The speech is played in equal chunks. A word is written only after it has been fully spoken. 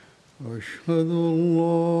أشهد أن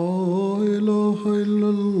لا إله إلا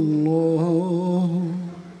الله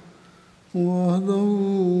وحده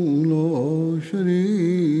لا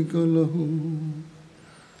شريك له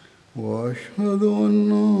وأشهد أن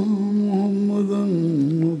محمدا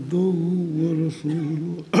عبده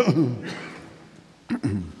ورسوله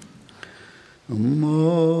أما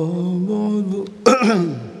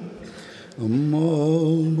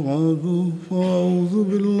بعد فأعوذ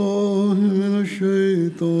بالله من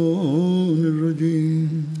الشيطان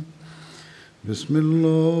الرجيم بسم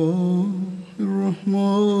الله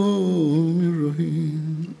الرحمن الرحيم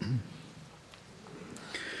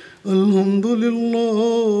الحمد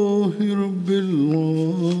لله رب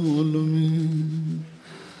العالمين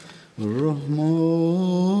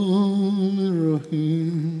الرحمن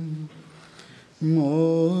الرحيم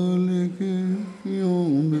مالك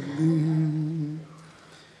يوم الدين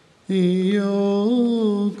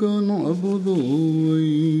إياك نعبد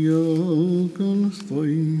وإياك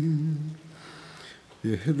نستعين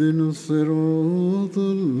اهدنا الصراط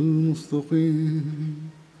المستقيم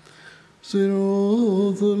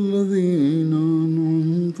صراط الذين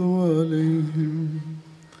أنعمت عليهم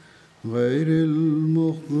غير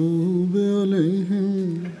المغضوب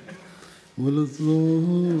عليهم ولا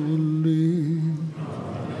الضالين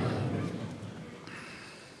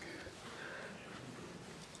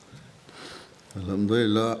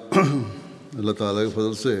الحمدللہ اللہ تعالیٰ کے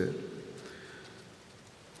فضل سے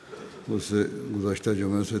اس سے گزشتہ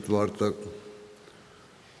جمعہ سے اتوار تک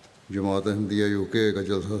جماعت احمدیہ یو کے کا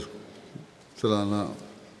جلسہ سالانہ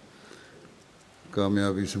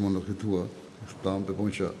کامیابی سے منعقد ہوا، اختتام پہ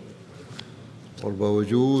پہنچا، اور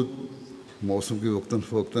باوجود موسم کی وقتاً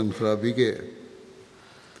فوقتاً خرابی کے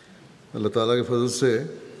اللہ تعالیٰ کے فضل سے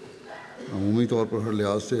عمومی طور پر ہر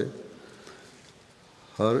لحاظ سے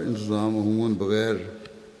ہر انتظام عموماً بغیر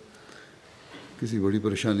کسی بڑی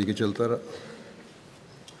پریشانی کے چلتا رہا،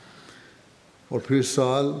 اور پھر اس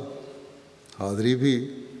سال حاضری بھی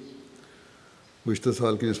گزشتہ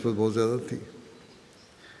سال کی نسبت بہت زیادہ تھی۔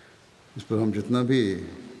 اس پر ہم جتنا بھی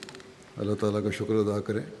اللہ تعالیٰ کا شکر ادا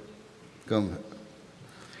کریں کم ہے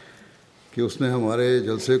کہ اس نے ہمارے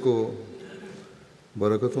جلسے کو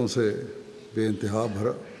برکتوں سے بے انتہا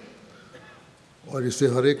بھرا، اور اس سے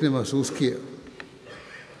ہر ایک نے محسوس کیا،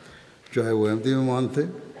 چاہے وہ احمدی مہمان تھے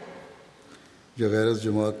یا غیر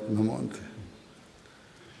جماعت مہمان تھے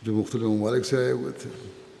جو مختلف ممالک سے آئے ہوئے تھے۔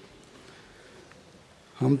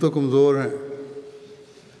 ہم تو کمزور ہیں،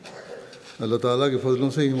 اللہ تعالیٰ کے فضلوں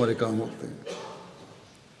سے ہی ہمارے کام ہوتے ہیں،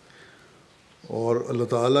 اور اللہ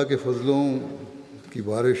تعالیٰ کے فضلوں کی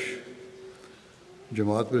بارش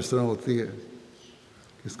جماعت پر اس طرح ہوتی ہے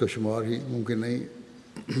کہ اس کا شمار ہی ممکن نہیں ہے۔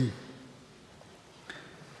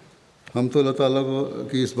 ہم تو اللہ تعالیٰ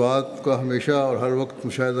کی اس بات کا ہمیشہ اور ہر وقت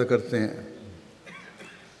مشاہدہ کرتے ہیں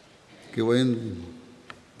کہ وَإِن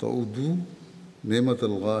تَعُدُّوا نِعْمَتَ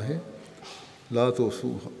اللَّهِ لَا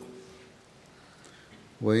تُحْصُوهَا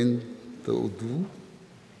وَإِن تَعُدُّوا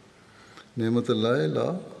نِعْمَتَ اللَّهِ لَا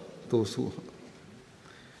تُحْصُوهَا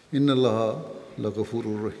إِنَّ اللَّهَ لَغَفُورٌ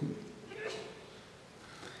رَحِيمٌ،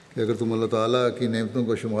 کہ اگر تم اللہ تعالیٰ کی نعمتوں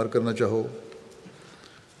کا شمار کرنا چاہو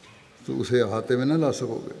تو اسے احاطے میں نہ لا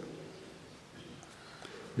سکو گے۔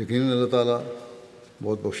 یقیناً اللہ تعالیٰ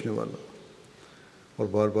بہت بخشنے والا اور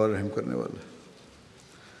بار بار رحم کرنے والا ہے۔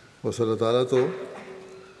 بس اللہ تعالیٰ تو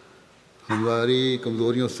ہماری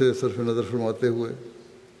کمزوریوں سے صرف نظر فرماتے ہوئے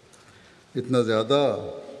اتنا زیادہ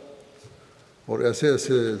اور ایسے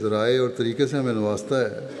ایسے ذرائع اور طریقے سے ہمیں نوازتا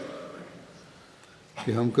ہے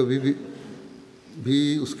کہ ہم کبھی بھی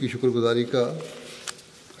اس کی شکر گزاری کا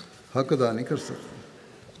حق ادا نہیں کر سکتے،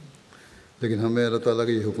 لیکن ہمیں اللہ تعالیٰ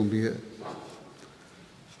کا یہ حکم بھی ہے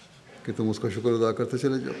کہ تم اس کا شکر ادا کرتے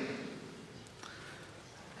چلے جاؤ،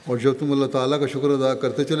 اور جب تم اللہ تعالیٰ کا شکر ادا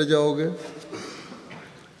کرتے چلے جاؤ گے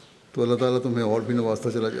تو اللہ تعالیٰ تمہیں اور بھی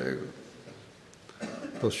نوازتا چلا جائے گا۔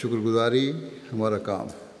 تو شکر گزاری ہمارا کام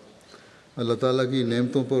ہے، اللہ تعالیٰ کی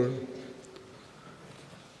نعمتوں پر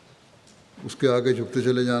اس کے آگے جھکتے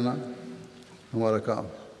چلے جانا ہمارا کام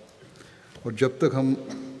ہے، اور جب تک ہم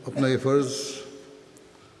اپنا یہ فرض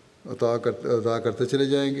ادا کرتے چلے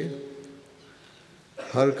جائیں گے،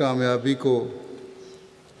 ہر کامیابی کو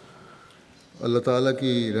اللہ تعالیٰ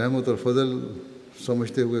کی رحمت اور فضل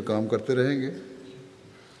سمجھتے ہوئے کام کرتے رہیں گے،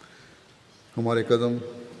 ہمارے قدم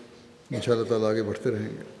انشاءاللہ تعالیٰ آگے بڑھتے رہیں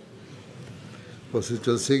گے۔ بس اس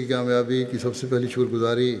جلسے کی کامیابی کی سب سے پہلی شکر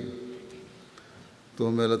گزاری تو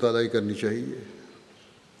ہمیں اللہ تعالیٰ ہی کرنی چاہیے،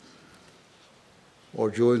 اور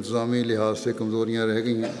جو انتظامی لحاظ سے کمزوریاں رہ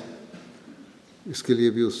گئی ہیں اس کے لیے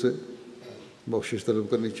بھی اس سے بخشش طلب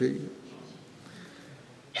کرنی چاہیے۔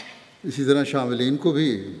 اسی طرح شاملین کو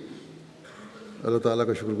بھی اللہ تعالیٰ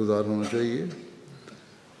کا شکر گزار ہونا چاہیے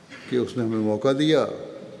کہ اس نے ہمیں موقع دیا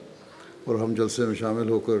اور ہم جلسے میں شامل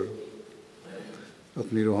ہو کر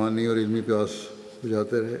اپنی روحانی اور علمی پیاس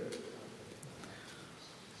بجھاتے رہے۔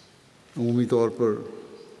 عمومی طور پر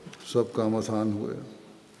سب کام آسان ہوئے،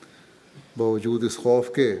 باوجود اس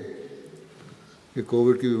خوف کے کہ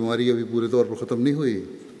کووڈ کی بیماری ابھی پورے طور پر ختم نہیں ہوئی۔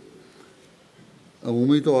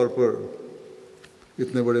 عمومی طور پر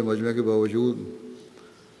اتنے بڑے مجمع کے باوجود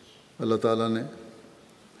اللہ تعالیٰ نے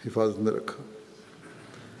حفاظت میں رکھا۔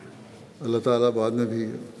 اللہ تعالیٰ بعد میں بھی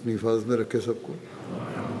اپنی حفاظت میں رکھے سب کو۔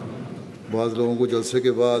 بعض لوگوں کو جلسے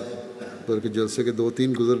کے بعد، بلکہ جلسے کے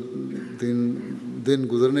 2-3 دن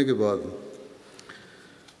گزرنے کے بعد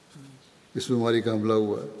اس بیماری کا حملہ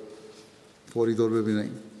ہوا ہے، فوری طور پہ بھی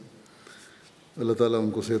نہیں۔ اللہ تعالیٰ ان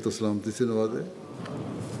کو صحت و سلامتی سے نوازے۔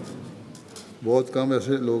 بہت کم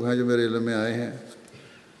ایسے لوگ ہیں جو میرے علم میں آئے ہیں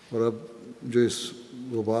اور اب جو اس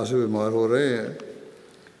وبا سے بیمار ہو رہے ہیں،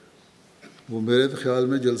 وہ میرے خیال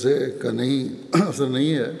میں جلسے کا نہیں اثر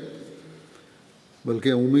نہیں ہے،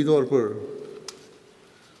 بلکہ عمومی طور پر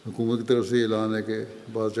حکومت کی طرف سے یہ اعلان ہے کہ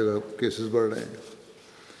بعض جگہ کیسز بڑھ رہے ہیں۔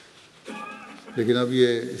 لیکن اب یہ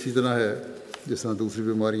اسی طرح ہے جس طرح دوسری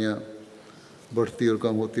بیماریاں بڑھتی اور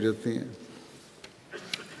کم ہوتی رہتی ہیں۔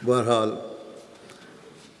 بہرحال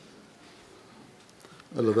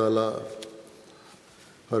اللہ تعالیٰ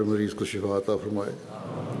ہر مریض کو شفا عطا فرمائے۔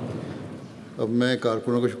 اب میں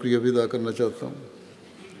کارکنوں کا شکریہ بھی ادا کرنا چاہتا ہوں۔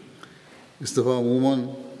 اس دفعہ عموماً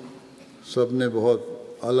سب نے بہت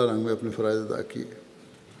اعلیٰ رنگ میں اپنے فرائض ادا کیے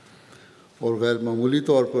اور غیر معمولی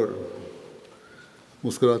طور پر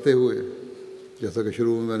مسکراتے ہوئے، جیسا کہ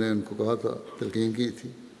شروع میں میں نے ان کو کہا تھا، تلقین کی تھی،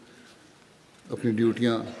 اپنی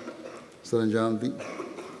ڈیوٹیاں سر انجام دیں۔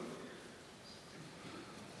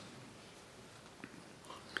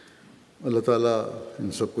 اللہ تعالیٰ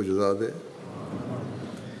ان سب کو جزا دے۔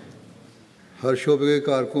 ہر شعبے کے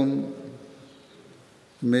کارکن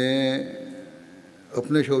میں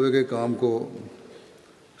اپنے شعبے کے کام کو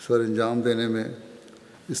سر انجام دینے میں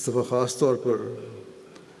اس دفعہ خاص طور پر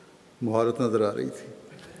مہارت نظر آ رہی تھی۔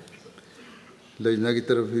 لجنہ کی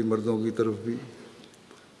طرف بھی، مردوں کی طرف بھی،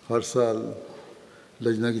 ہر سال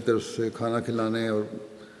لجنہ کی طرف سے کھانا کھلانے اور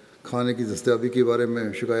کھانے کی دستیابی کے بارے میں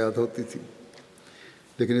شکایات ہوتی تھی،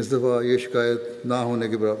 لیکن اس دفعہ یہ شکایت نہ ہونے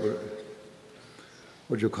کے برابر ہے۔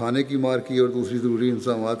 اور جو کھانے کی مارکی اور دوسری ضروری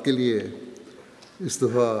انتظامات کے لیے اس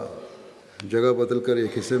دفعہ جگہ بدل کر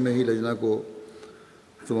ایک حصے میں ہی لجنہ کو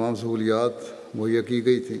تمام سہولیات مہیا کی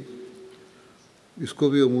گئی تھی، اس کو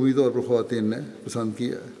بھی عمومی طور پر خواتین نے پسند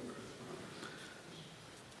کیا ہے۔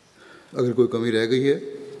 اگر کوئی کمی رہ گئی ہے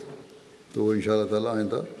تو وہ انشاءاللہ تعالیٰ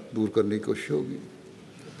آئندہ دور کرنے کی کوشش ہوگی۔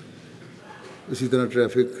 اسی طرح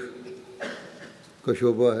ٹریفک کا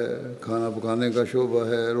شعبہ ہے، کھانا پکانے کا شعبہ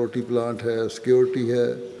ہے، روٹی پلانٹ ہے، سیکیورٹی ہے،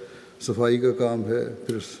 صفائی کا کام ہے،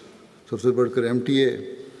 پھر سب سے بڑھ کر MTA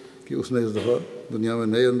کہ اس نے اس دفعہ دنیا میں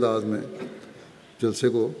نئے انداز میں جلسے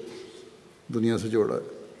کو دنیا سے جوڑا ہے۔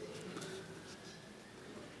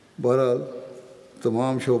 بہرحال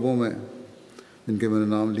تمام شعبوں میں جن کے میں نے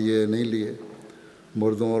نام لیے نہیں لیے،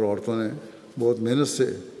 مردوں اور عورتوں نے بہت محنت سے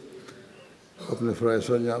اپنے فرائض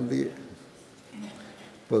سر انجام دیے۔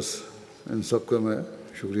 بس ان سب کا میں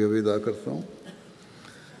شکریہ بھی ادا کرتا ہوں۔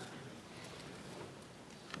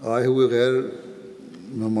 آئے ہوئے غیر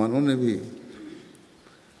مہمانوں نے بھی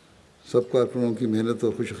سب کارکنوں کی محنت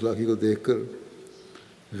اور خوش اخلاقی کو دیکھ کر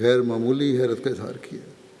غیر معمولی حیرت کا اظہار کیا،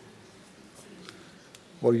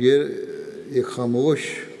 اور یہ ایک خاموش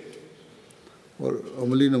اور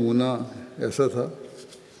عملی نمونہ ایسا تھا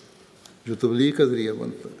جو تبلیغ کا ذریعہ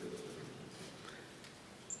بنتا ہے،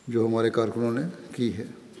 جو ہمارے کارکنوں نے کی ہے۔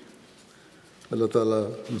 اللہ تعالیٰ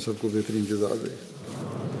ہم سب کو بہترین جزا دے۔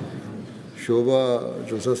 شعبہ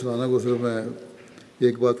جلسہ سلانہ کو صرف میں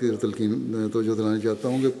ایک بات کی تلقین توجہ دلانا چاہتا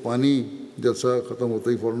ہوں کہ پانی جلسہ ختم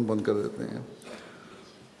ہوتے ہی فوراً بند کر دیتے ہیں،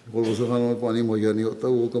 اور غسل خانوں میں پانی مہیا نہیں ہوتا،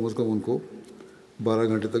 وہ کم از کم ان کو 12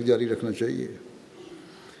 گھنٹے تک جاری رکھنا چاہیے۔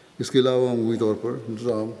 اس کے علاوہ عمومی طور پر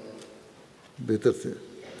انتظام بہتر تھے۔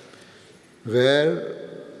 غیر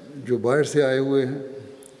جو باہر سے آئے ہوئے ہیں،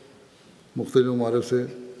 مختلف ممالک سے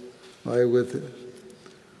آئے ہوئے تھے،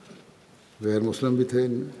 غیر مسلم بھی تھے،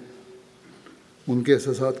 ان کے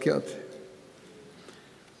احساسات کیا تھے؟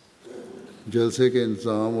 جلسے کے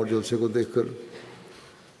انتظام اور جلسے کو دیکھ کر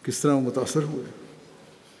کس طرح وہ متاثر ہوئے،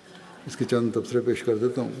 اس کے چند تبصرے پیش کر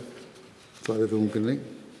دیتا ہوں، سارے تو ممکن نہیں۔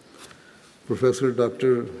 پروفیسر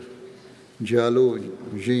ڈاکٹر جیالو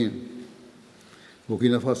جین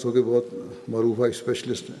بورکینا فاسو کے بہت معروف آئی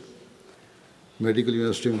اسپیشلسٹ ہیں، میڈیکل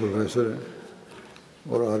یونیورسٹی میں پروفیسر ہیں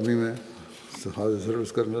اور آرمی میں حاضر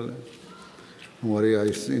سروس کرنل ہیں، ہمارے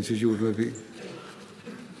آئی انسٹیٹیوٹ میں بھی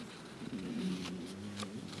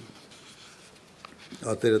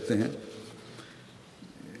آتے رہتے ہیں.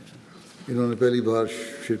 انہوں نے پہلی بار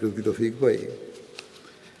شرکت کی توفیق پائی.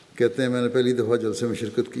 کہتے ہیں میں نے پہلی دفعہ جلسے میں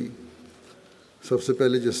شرکت کی. سب سے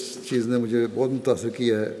پہلے جس چیز نے مجھے بہت متاثر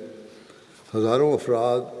کیا ہے، ہزاروں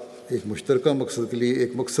افراد ایک مشترکہ مقصد کے لیے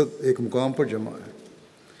ایک مقام پر جمع ہیں،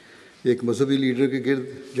 ایک مذہبی لیڈر کے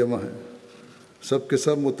گرد جمع ہیں، سب کے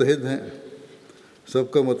سب متحد ہیں،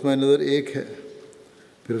 سب کا مطمع نظر ایک ہے.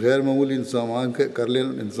 پھر غیر معمولی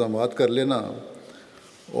انتظامات کر لینا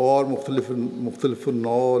اور مختلف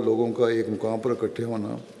نوع لوگوں کا ایک مقام پر اکٹھے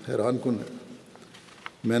ہونا حیران کن ہے.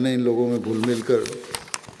 میں نے ان لوگوں میں گھل مل کر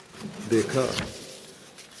دیکھا،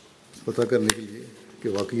 پتہ کرنے کے لیے کہ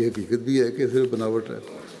واقعی حقیقت بھی ہے کہ صرف بناوٹ ہے،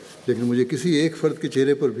 لیکن مجھے کسی ایک فرد کے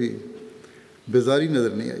چہرے پر بھی بیزاری نظر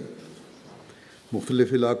نہیں آئی.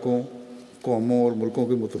 مختلف علاقوں، قوموں اور ملکوں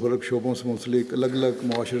کے متفرق شعبوں سے منسلک الگ الگ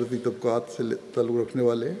معاشرتی طبقات سے تعلق رکھنے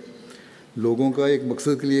والے لوگوں کا ایک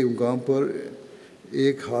مقصد کے لیے ایک مقام پر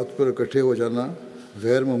ایک ہاتھ پر اکٹھے ہو جانا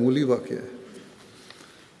غیر معمولی واقعہ ہے.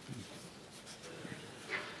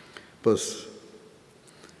 بس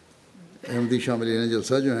احمدی شاملین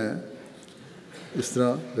جلسہ جو ہیں اس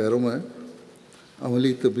طرح غیروں میں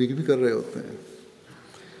عملی تبلیغ بھی کر رہے ہوتے ہیں.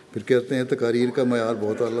 پھر کہتے ہیں تقاریر کا معیار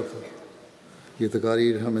بہت اعلیٰ تھا. یہ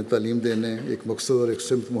تقاریر ہمیں تعلیم دینے، ایک مقصد اور ایک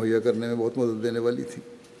سمت مہیا کرنے میں بہت مدد دینے والی تھی.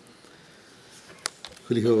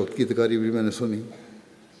 خلیفہ وقت کی تقاریر بھی میں نے سنی،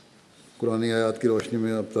 قرآن آیات کی روشنی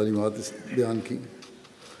میں اب تعلیمات بیان کی،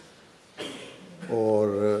 اور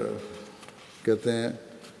کہتے ہیں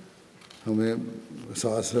مجھے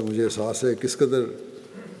احساس ہے کس قدر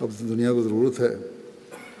اب دنیا کو ضرورت ہے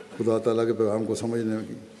خدا تعالیٰ کے پیغام کو سمجھنے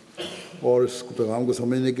کی، اور اس پیغام کو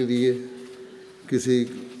سمجھنے کے لیے کسی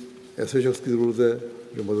ایسے شخص کی ضرورت ہے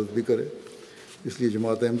جو مدد بھی کرے. اس لیے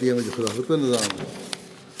جماعت احمدیہ میں جو خلافت کا نظام ہے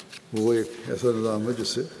وہ ایک ایسا نظام ہے جس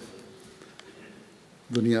سے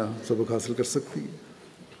دنیا سبق حاصل کر سکتی ہے.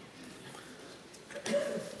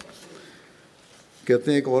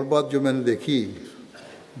 کہتے ہیں ایک اور بات جو میں نے دیکھی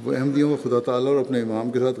وہ احمدیوں کا خدا تعالیٰ اور اپنے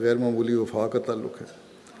امام کے ساتھ غیر معمولی وفا کا تعلق ہے.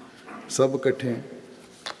 سب اکٹھے ہیں،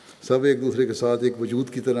 سب ایک دوسرے کے ساتھ ایک وجود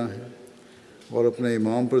کی طرح ہیں، اور اپنے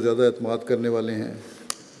امام پر زیادہ اعتماد کرنے والے ہیں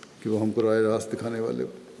کہ وہ ہم کو راہ راست دکھانے والا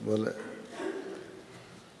ہے.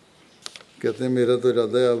 کہتے ہیں میرا تو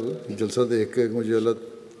ارادہ ہے اب جلسہ دیکھ کے مجھے اللہ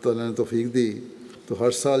تعالیٰ نے توفیق دی تو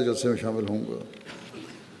ہر سال جلسے میں شامل ہوں گا،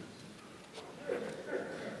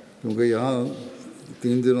 کیونکہ یہاں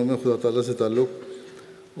 3 دنوں میں خدا تعالیٰ سے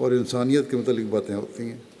تعلق اور انسانیت کے متعلق باتیں ہوتی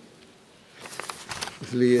ہیں.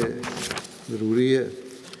 اس لیے ضروری ہے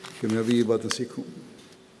کہ میں بھی یہ باتیں سیکھوں.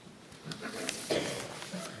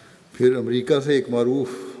 پھر امریکہ سے ایک معروف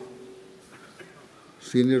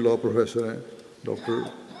سینئر لاء پروفیسر ہیں ڈاکٹر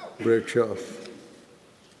بریڈ شاف،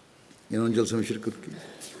 انہوں نے جلسے میں شرکت کی.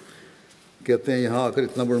 کہتے ہیں یہاں آ کر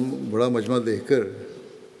اتنا بڑا مجمع دیکھ کر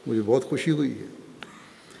مجھے بہت خوشی ہوئی ہے،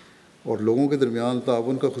 اور لوگوں کے درمیان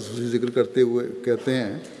تعاون کا خصوصی ذکر کرتے ہوئے کہتے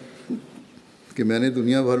ہیں کہ میں نے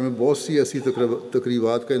دنیا بھر میں بہت سی ایسی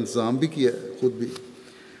تقریبات کا انتظام بھی کیا ہے خود بھی،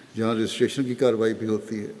 جہاں رجسٹریشن کی کارروائی بھی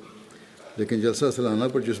ہوتی ہے، لیکن جلسہ سالانہ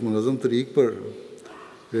پر جس منظم طریق پر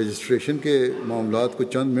رجسٹریشن کے معاملات کو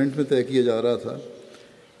چند منٹ میں طے کیا جا رہا تھا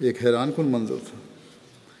ایک حیران کن منظر تھا.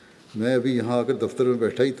 میں ابھی یہاں آ کر دفتر میں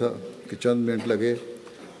بیٹھا ہی تھا کہ چند منٹ لگے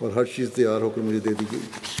اور ہر چیز تیار ہو کر مجھے دے دی گئی.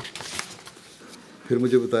 پھر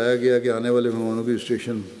مجھے بتایا گیا کہ آنے والے مہمانوں کی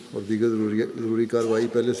رجسٹریشن اور دیگر ضروری کارروائی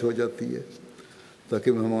پہلے سے ہو جاتی ہے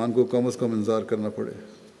تاکہ مہمان کو کم از کم انتظار کرنا پڑے.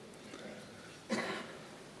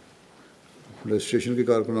 رجسٹریشن کے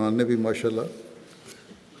کارکنان نے بھی ماشاءاللہ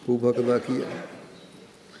خوب حق ادا کیا.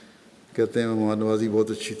 کہتے ہیں مہمان نوازی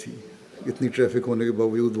بہت اچھی تھی. اتنی ٹریفک ہونے کے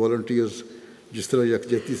باوجود والنٹیئرز جس طرح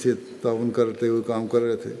یکجہتی سے تعاون کرتے ہوئے کام کر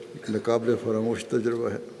رہے تھے ایک ناقابل فراموش تجربہ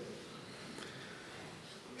ہے.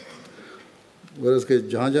 غرض کہ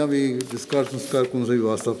جہاں بھی جس کارکن سے بھی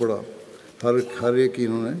واسطہ پڑا ہر ایک کی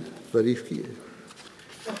انہوں نے تعریف کی ہے.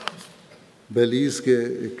 بیلیز کے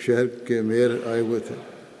ایک شہر کے میئر آئے ہوئے تھے.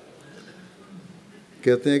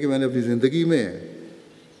 کہتے ہیں کہ میں نے اپنی زندگی میں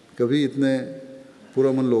کبھی اتنے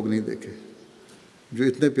پرامن لوگ نہیں دیکھے جو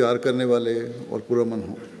اتنے پیار کرنے والے اور پرامن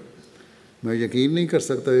ہوں. میں یقین نہیں کر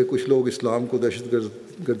سکتا کہ کچھ لوگ اسلام کو دہشت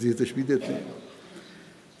گردی تشبیہ دیتے ہیں.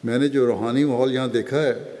 میں نے جو روحانی ماحول یہاں دیکھا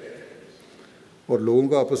ہے اور لوگوں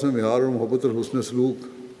کا آپس میں پیار اور محبت اور حسن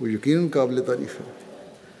سلوک وہ یقیناً قابل تعریف ہے.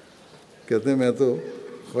 کہتے ہیں میں تو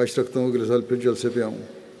خواہش رکھتا ہوں کہ اگلے سال پھر جلسے پہ آؤں،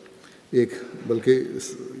 بلکہ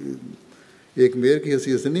ایک میئر کی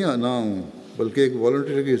حیثیت سے نہ آؤں بلکہ ایک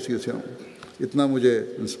والنٹیئر کی حیثیت سے آؤں. اتنا مجھے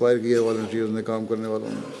انسپائر کیا والنٹیئرز نے، کام کرنے والوں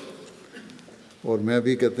نے، اور میں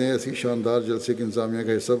بھی کہتے ہیں ایسی شاندار جلسے کی انتظامیہ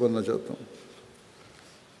کا حصہ بننا چاہتا ہوں.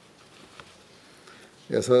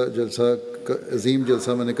 ایسا جلسہ عظیم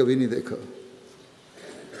جلسہ میں نے کبھی نہیں دیکھا.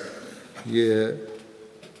 یہ ہے.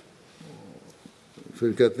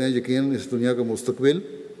 پھر کہتے ہیں یقیناً اس دنیا کا مستقبل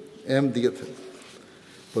احمدیت ہے،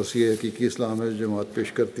 بس یہ حقیقی اسلام ہے جو جماعت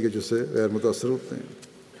پیش کرتی ہے جس سے غیر متاثر ہوتے ہیں.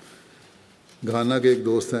 گھانا کے ایک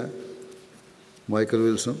دوست ہیں مائیکل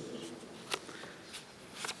ولسن،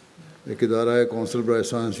 ایک ادارہ ہے کونسل برائے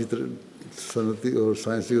صنعتی اور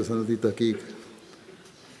صنعتی تحقیق،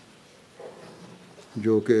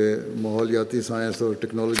 جو کہ ماحولیاتی سائنس اور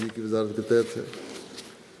ٹیکنالوجی کی وزارت کے تحت ہے.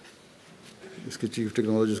 اس کے چیف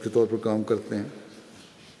ٹیکنالوجسٹ کے طور پر کام کرتے ہیں.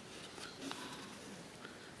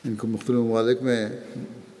 ان کو مختلف ممالک میں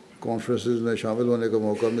کانفرنسز میں شامل ہونے کا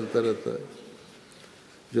موقع ملتا رہتا ہے.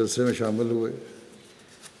 جلسے میں شامل ہوئے.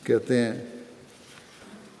 کہتے ہیں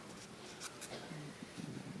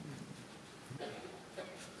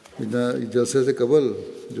جلسے سے قبل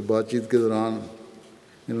جو بات چیت کے دوران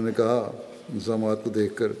انہوں نے کہا نظامات کو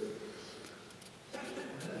دیکھ کر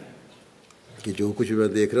کہ جو کچھ میں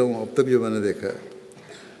دیکھ رہا ہوں اب تک جو میں نے دیکھا ہے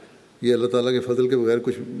یہ اللہ تعالیٰ کے فضل کے بغیر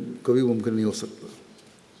کچھ کبھی ممکن نہیں ہو سکتا.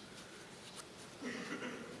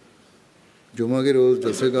 جمعہ کے روز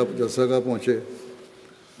جلسہ گاہ پہنچے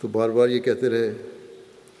تو بار بار یہ کہتے رہے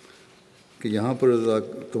کہ یہاں پر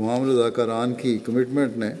تمام رضاکاران کی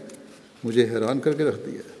کمٹمنٹ نے مجھے حیران کر کے رکھ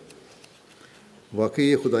دیا. واقعی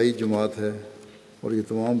یہ خدائی جماعت ہے اور یہ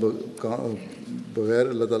تمام بغیر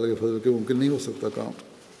اللہ تعالیٰ کے فضل کے ممکن نہیں ہو سکتا کام.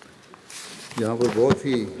 یہاں پر بہت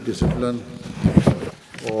ہی ڈسپلن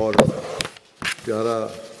اور پیارا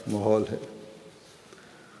ماحول ہے.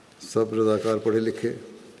 سب رضاکار پڑھے لکھے،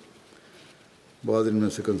 بعض ان میں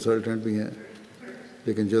سے کنسلٹنٹ بھی ہیں،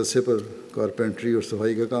 لیکن جلسے پر کارپینٹری اور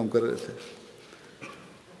صفائی کا کام کر رہے تھے.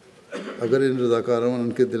 اگر ان رضاکاروں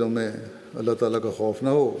ان کے دلوں میں اللہ تعالیٰ کا خوف نہ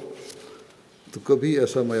ہو تو کبھی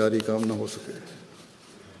ایسا معیاری کام نہ ہو سکے.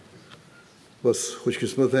 بس خوش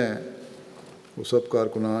قسمت ہیں وہ سب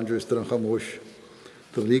کارکنان جو اس طرح خاموش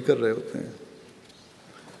تبلیغ کر رہے ہوتے ہیں.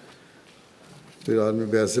 پھر عالمی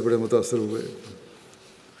بیعت سے بڑے متاثر ہوئے.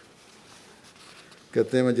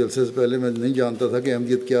 کہتے ہیں میں جلسے سے پہلے میں نہیں جانتا تھا کہ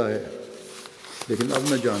احمدیت کیا ہے، لیکن اب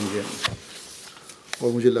میں جان گیا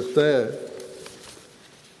اور مجھے لگتا ہے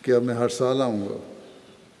کہ اب میں ہر سال آؤں گا.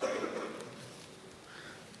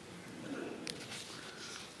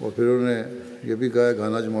 اور پھر انہوں نے یہ بھی کہا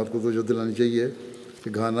گھانا جماعت کو توجہ دلانی چاہیے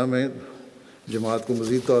کہ گھانا میں جماعت کو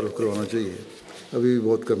مزید تعارف کروانا چاہیے، ابھی بھی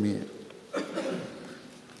بہت کمی ہے.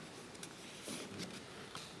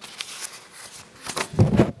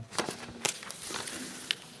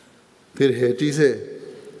 پھر ہیٹی سے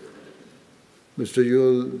مسٹر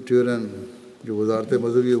یول ٹیورن جو وزارت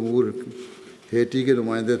مذہبی امور ہیٹی کے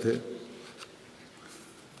نمائندے تھے،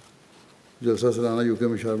 جلسہ سلانہ یو کے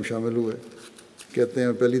میں شامل ہوئے. کہتے ہیں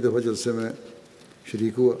میں پہلی دفعہ جلسے میں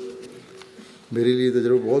شریک ہوا. میرے لیے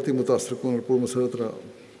تجربہ بہت ہی متاثر کن اور پرمسرت رہا.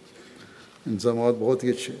 انتظامات بہت ہی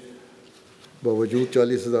اچھے، باوجود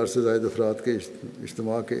 40,000 سے زائد افراد کے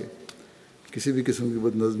اجتماع کے کسی بھی قسم کی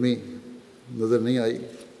بد نظمی نظر نہیں آئی.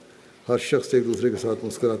 ہر شخص ایک دوسرے کے ساتھ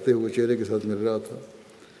مسکراتے ہوئے چہرے کے ساتھ مل رہا تھا.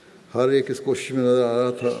 ہر ایک اس کوشش میں نظر آ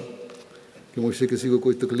رہا تھا کہ مجھ سے کسی کو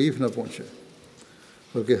کوئی تکلیف نہ پہنچے،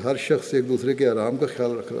 بلکہ ہر شخص ایک دوسرے کے آرام کا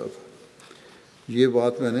خیال رکھ رہا تھا. یہ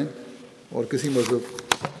بات میں نے اور کسی مذہب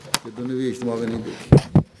کے دنیوی اجتماع میں نہیں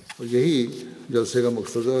دیکھی، اور یہی جلسے کا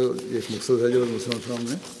مقصد ہے. ایک مقصد ہے جو مسلم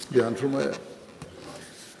نے بیان فرمایا.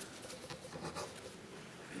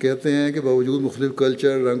 کہتے ہیں کہ باوجود مختلف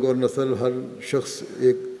کلچر، رنگ اور نسل،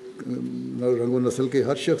 رنگ و نسل کے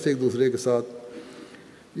ہر شخص ایک دوسرے کے ساتھ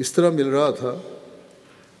اس طرح مل رہا تھا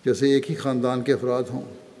جیسے ایک ہی خاندان کے افراد ہوں.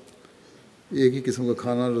 ایک ہی قسم کا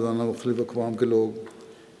کھانا روزانہ مختلف اقوام کے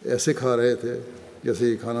لوگ ایسے کھا رہے تھے جیسے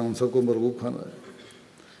یہ کھانا ان سب کو مرغوب کھانا ہے.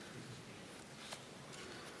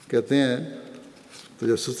 کہتے ہیں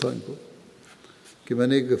تجسس تھا ان کو کہ میں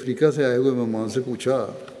نے ایک افریقہ سے آئے ہوئے مہمان سے پوچھا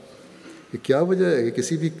کہ کیا وجہ ہے کہ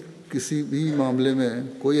کسی بھی معاملے میں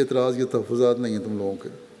کوئی اعتراض یا تحفظات نہیں ہیں تم لوگوں کے.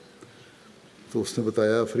 تو اس نے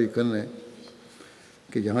بتایا افریقن نے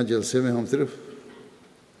کہ یہاں جلسے میں ہم صرف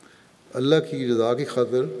اللہ کی رضا کی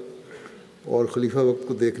خاطر اور خلیفہ وقت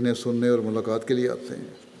کو دیکھنے، سننے اور ملاقات کے لیے آتے ہیں.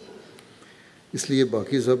 اس لیے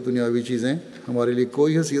باقی سب دنیاوی چیزیں ہمارے لیے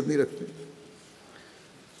کوئی حیثیت نہیں رکھتی.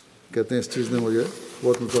 کہتے ہیں اس چیز نے مجھے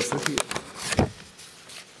بہت متاثر کیا.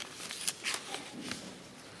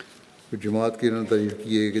 جماعت کی انہوں نے تعریف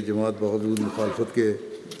کی ہے کہ جماعت باوجود مخالفت کے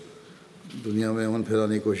دنیا میں امن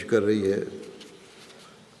پھیلانے کی کوشش کر رہی ہے.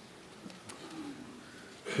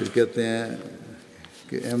 پھر کہتے ہیں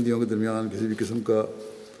کہ احمدیوں کے درمیان کسی بھی قسم کا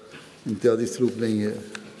امتیازی سلوک نہیں ہے،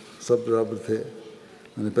 سب برابر تھے.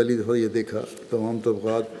 میں نے پہلی دفعہ یہ دیکھا تمام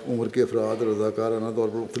طبقات، عمر کے افراد رضاکارانہ طور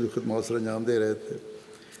پر مختلف خدمات سر انجام دے رہے تھے.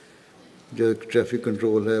 جو ٹریفک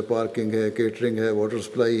کنٹرول ہے، پارکنگ ہے، کیٹرنگ ہے، واٹر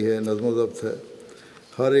سپلائی ہے، نظم و ضبط ہے،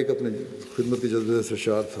 ہر ایک اپنے خدمت کے جذبے سے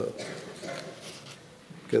سرشار تھا۔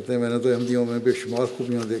 کہتے ہیں میں نے تو احمدیوں میں بے شمار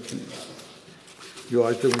خوبیاں دیکھی جو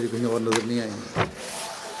آج تک مجھے کہیں اور نظر نہیں آئیں۔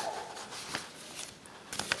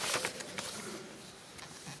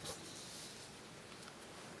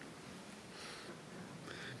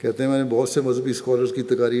 کہتے ہیں میں نے بہت سے مذہبی اسکالرس کی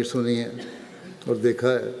تقاریر سنی ہیں اور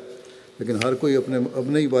دیکھا ہے، لیکن ہر کوئی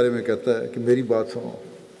اپنے ہی بارے میں کہتا ہے کہ میری بات سنو،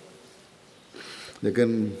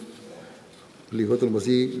 لیکن خلیفۃ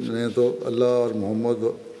المسیح نے تو اللہ اور محمد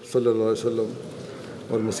صلی اللہ علیہ وسلم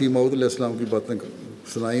اور مسیح موعود علیہ السلام کی باتیں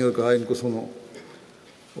سنائیں اور کہا ان کو سنو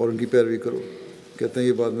اور ان کی پیروی کرو۔ کہتے ہیں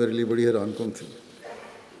یہ بات میرے لیے بڑی حیران کن تھی۔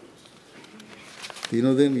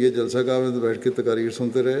 تینوں دن یہ جلسہ گاہ میں بیٹھ کے تقاریر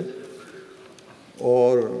سنتے رہے،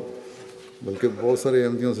 اور بلکہ بہت سارے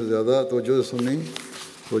احمدیوں سے زیادہ توجہ سنی،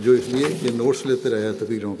 توجہ اس لیے کہ نوٹس لیتے رہے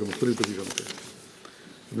تقریروں کے، مختلف تقریروں کے،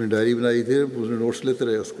 اپنی ڈائری بنائی تھی، اس میں نوٹس لیتے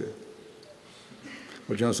رہے اس کے،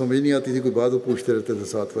 اور جہاں سمجھ نہیں آتی تھی کوئی بات وہ پوچھتے رہتے تھے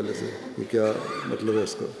ساتھ والے سے کہ کیا مطلب ہے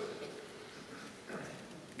اس کا۔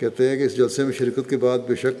 کہتے ہیں کہ اس جلسے میں شرکت کے بعد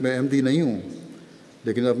بے شک میں احمدی نہیں ہوں،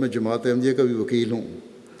 لیکن اب میں جماعت احمدیہ کا بھی وکیل ہوں،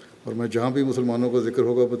 اور میں جہاں بھی مسلمانوں کا ذکر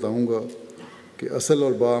ہوگا بتاؤں گا کہ اصل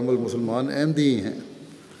اور باعمل مسلمان احمدی ہی ہیں،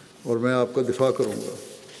 اور میں آپ کا دفاع کروں گا۔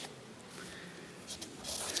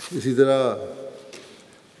 اسی طرح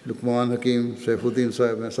لقمان حکیم سیف الدین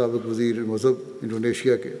صاحب ہیں، سابق وزیر مذہب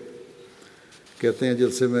انڈونیشیا کے، کہتے ہیں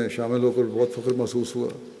جلسے میں شامل ہو کر بہت فخر محسوس ہوا،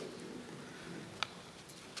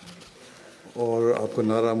 اور آپ کا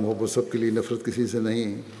نعرہ محبت سب کے لیے نفرت کسی سے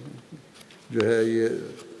نہیں جو ہے، یہ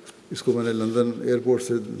اس کو میں نے لندن ایئرپورٹ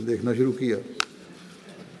سے دیکھنا شروع کیا،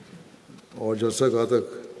 اور جلسہ گاہ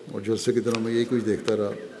تک اور جلسے کے دنوں میں یہی کچھ دیکھتا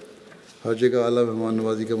رہا۔ ہر جگہ اعلیٰ مہمان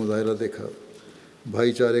نوازی کا مظاہرہ دیکھا،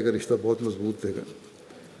 بھائی چارے کا رشتہ بہت مضبوط دیکھا،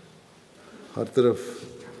 ہر طرف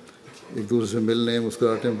ایک دوسرے سے ملنے،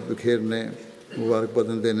 مسکراہٹیں بکھیرنے،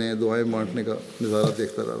 مبارکبادیں دینے، دعائیں بانٹنے کا نظارہ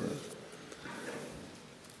دیکھتا رہا میں۔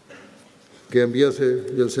 گیمبیا سے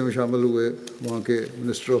جلسے میں شامل ہوئے وہاں کے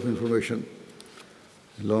منسٹر آف انفارمیشن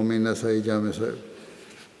لومین نسائی جامع صاحب،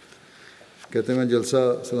 کہتے ہیں میں جلسہ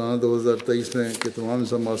سلانہ 2023 میں کے تمام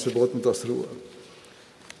انضمامات سے بہت متاثر ہوا۔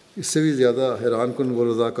 اس سے بھی زیادہ حیران کن وہ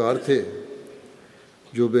رضاکار تھے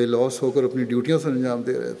جو بے لوث ہو کر اپنی ڈیوٹیاں سے انجام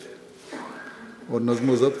دے رہے تھے اور نظم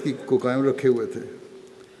و ضبط کو قائم رکھے ہوئے تھے۔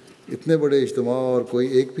 اتنے بڑے اجتماع اور کوئی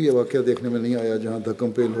ایک بھی واقعہ دیکھنے میں نہیں آیا جہاں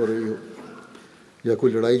دھکم پیل ہو رہی ہو یا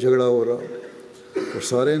کوئی لڑائی جھگڑا ہو رہا، اور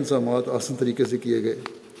سارے انضامات آسن طریقے سے کیے گئے،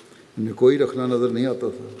 ان میں کوئی رکھنا نظر نہیں آتا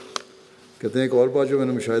تھا۔ کہتے ہیں ایک اور بات جو میں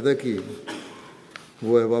نے مشاہدہ کی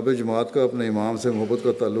وہ احباب جماعت کا اپنے امام سے محبت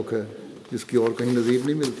کا تعلق ہے، جس کی اور کہیں نظیر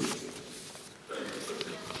نہیں ملتی۔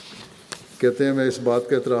 کہتے ہیں میں اس بات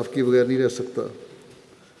کا اعتراف کیے بغیر نہیں رہ سکتا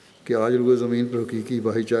کہ آج روئے زمین پر حقیقی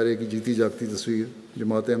بھائی چارے کی جیتی جاگتی تصویر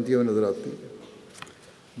جماعت احمدیہ میں نظر آتی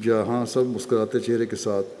ہے، جہاں سب مسکراتے چہرے کے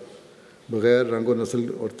ساتھ بغیر رنگ و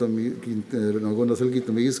نسل کی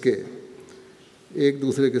تمیز کے ایک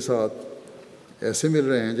دوسرے کے ساتھ ایسے مل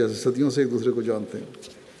رہے ہیں جیسے صدیوں سے ایک دوسرے کو جانتے ہیں۔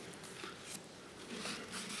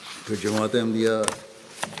 پھر جماعت احمدیہ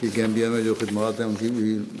کی گیمبیا میں جو خدمات ہیں ان کی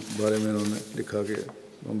بھی بارے میں انہوں نے لکھا کہ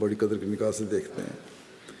ہم بڑی قدر کی نگاہ سے دیکھتے ہیں۔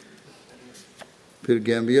 پھر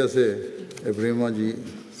گیمبیا سے ابراہیمہ جی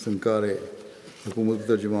سنکارے حکومت کے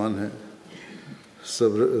ترجمان ہیں،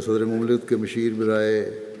 صدر مملکت کے مشیر برائے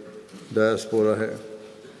ڈایاسپورا ہے۔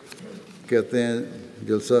 کہتے ہیں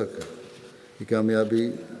جلسہ کی کامیابی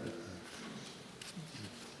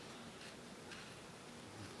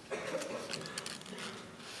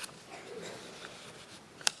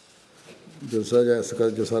جلسہ کا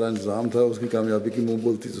جو سارا انتظام تھا اس کی کامیابی کی منہ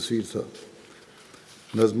بولتی تصویر تھا۔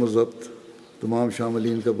 نظم و ضبط، تمام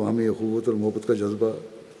شاملین کا باہمی اخوت اور محبت کا جذبہ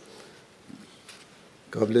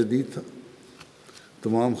قابل دید تھا۔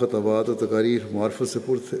 تمام خطابات اور تقاریر معرفت سے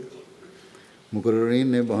پر تھے۔ مقررین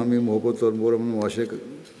نے باہمی محبت اور امن معاشرے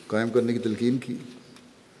قائم کرنے کی تلقین کی،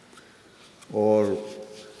 اور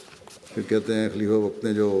پھر کہتے ہیں خلیفہ وقت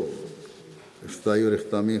نے جو افتتاحی اور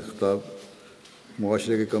اختتامی خطاب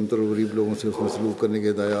معاشرے کے کمتر اور غریب لوگوں سے اس میں سلوک کرنے کے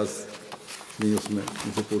ہدایات بھی اس میں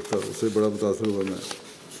ان سے پورتا، اس سے بڑا متاثر ہوا میں۔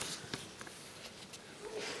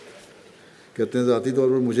 کہتے ہیں ذاتی طور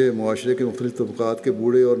پر مجھے معاشرے کے مختلف طبقات کے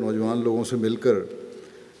بوڑھے اور نوجوان لوگوں سے مل کر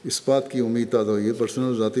اس بات کی امید تازہ ہوئی ہے،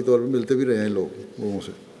 پرسنل ذاتی طور پر ملتے بھی رہے ہیں لوگوں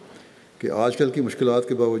سے، کہ آج کل کی مشکلات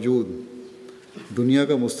کے باوجود دنیا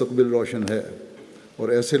کا مستقبل روشن ہے، اور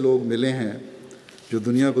ایسے لوگ ملے ہیں جو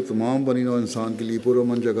دنیا کو تمام بنی نوع انسان کے لیے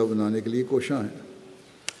پرامن جگہ بنانے کے لیے کوشاں ہیں۔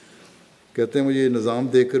 کہتے ہیں مجھے یہ نظام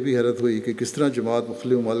دیکھ کر بھی حیرت ہوئی کہ کس طرح جماعت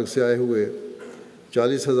مختلف ممالک سے آئے ہوئے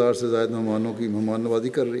 40,000 سے زائد مہمانوں کی مہمان نوازی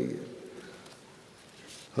کر رہی ہے،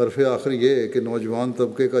 حرف آخر یہ ہے کہ نوجوان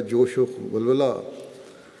طبقے کا جوش و ولولہ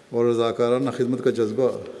اور رضاکارانہ خدمت کا جذبہ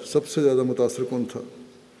سب سے زیادہ متاثر کن تھا۔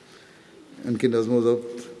 ان کی نظم و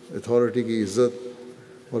ضبط، اتھارٹی کی عزت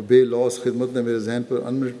اور بے لوث خدمت نے میرے ذہن پر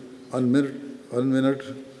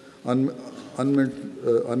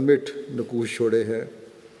انمٹ نقوش چھوڑے ہیں،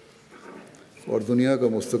 اور دنیا کا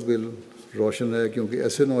مستقبل روشن ہے، کیونکہ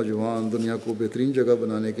ایسے نوجوان دنیا کو بہترین جگہ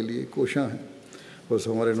بنانے کے لیے کوشاں ہیں۔ بس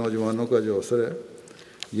ہمارے نوجوانوں کا جو اثر ہے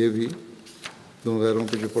یہ بھی دو غیروں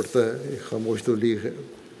پہ جو پڑتا ہے ایک خاموش تبلیغ ہے۔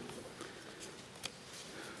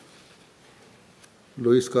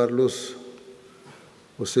 لوئس کارلوس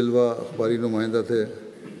وہ سلوا اخباری نمائندہ تھے،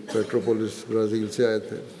 پیٹروپولس برازیل سے آئے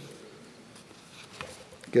تھے۔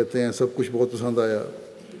 کہتے ہیں سب کچھ بہت پسند آیا۔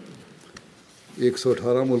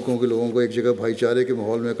 118 ملکوں کے لوگوں کو ایک جگہ بھائی چارے کے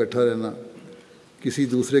ماحول میں اکٹھا رہنا کسی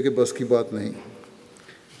دوسرے کے بس کی بات نہیں۔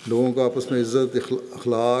 لوگوں کا آپس میں عزت،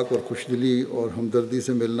 اخلاق اور خوش دلی اور ہمدردی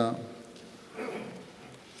سے ملنا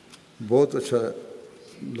بہت اچھا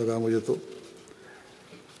لگا مجھے تو۔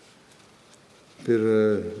 پھر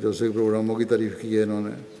جلسے کے پروگراموں کی تعریف کی ہے انہوں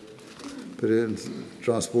نے، پھر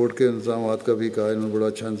ٹرانسپورٹ کے انتظامات کا بھی کہا، انہوں نے بڑا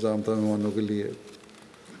اچھا انتظام تھا مہمانوں کے لیے۔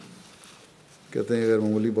 کہتے ہیں غیر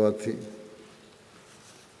معمولی بات تھی۔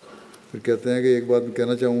 پھر کہتے ہیں کہ ایک بات میں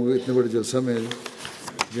کہنا چاہوں گا، اتنے بڑے جلسہ میں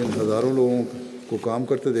جن ہزاروں لوگوں کو کام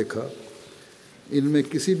کرتے دیکھا، ان میں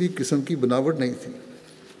کسی بھی قسم کی بناوٹ نہیں تھی۔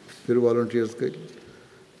 پھر والنٹیئرز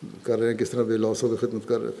کر رہے ہیں کس طرح بے لوث ہو کے خدمت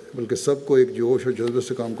کر رہے تھے، بلکہ سب کو ایک جوش اور جذبے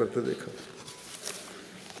سے کام کرتے دیکھا۔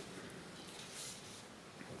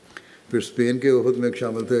 پھر اسپین کے وفد میں ایک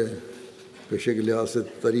شامل تھے، پیشے کے لحاظ سے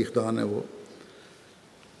تاریخ دان ہیں، وہ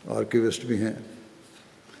آرکیوسٹ بھی ہیں،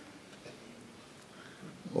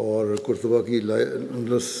 اور قرطبہ کی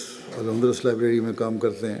الاندلس لائبریری میں کام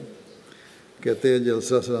کرتے ہیں۔ کہتے ہیں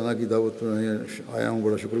جلسہ سلانہ کی دعوت میں آیا ہوں،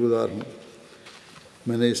 بڑا شکر گزار ہوں۔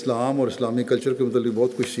 میں نے اسلام اور اسلامی کلچر کے متعلق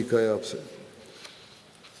بہت کچھ سیکھا ہے آپ سے،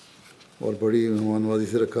 اور بڑی مہمان نوازی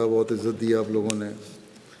سے رکھا، بہت عزت دی آپ لوگوں نے،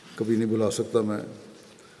 کبھی نہیں بھلا سکتا میں۔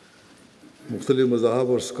 مختلف مذاہب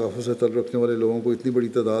اور ثقافت سے تعلق رکھنے والے لوگوں کو اتنی بڑی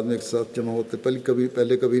تعداد میں ایک ساتھ جمع ہوتے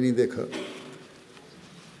پہلے کبھی نہیں دیکھا۔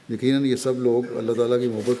 یقیناً یہ سب لوگ اللہ تعالیٰ کی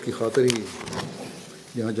محبت کی خاطر ہی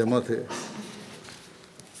یہاں جمع تھے۔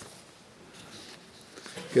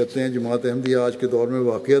 کہتے ہیں جماعت احمدیہ آج کے دور میں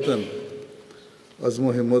واقعتاً عزم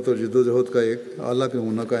و ہمت اور جد و جہد کا ایک اعلیٰ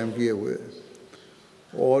نمونہ قائم کیے ہوئے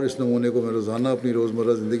ہے، اور اس نمونے کو میں روزانہ اپنی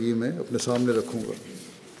روزمرہ زندگی میں اپنے سامنے رکھوں گا۔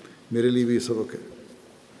 میرے لیے بھی یہ سبق ہے۔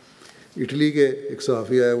 اٹلی کے ایک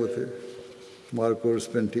صحافی آئے ہوئے تھے، مارکو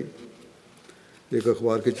اسپینٹی، ایک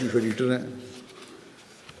اخبار کے چیف ایڈیٹر ہیں۔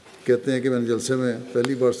 کہتے ہیں کہ میں نے جلسے میں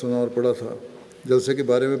پہلی بار سنا اور پڑھا تھا، جلسے کے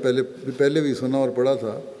بارے میں پہلے بھی سنا اور پڑھا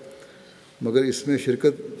تھا، مگر اس میں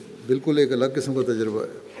شرکت بالکل ایک الگ قسم کا تجربہ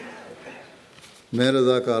ہے۔ میں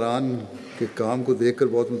رضاکاران کے کام کو دیکھ کر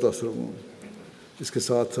بہت متاثر ہوں۔ اس کے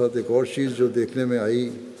ساتھ ساتھ ایک اور چیز جو دیکھنے میں آئی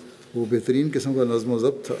وہ بہترین قسم کا نظم و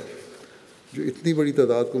ضبط تھا، جو اتنی بڑی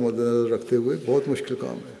تعداد کو مد نظر رکھتے ہوئے بہت مشکل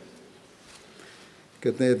کام ہے۔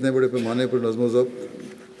 کہتے ہیں اتنے بڑے پیمانے پر نظم و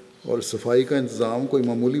ضبط اور صفائی کا انتظام کوئی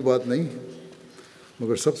معمولی بات نہیں ہے،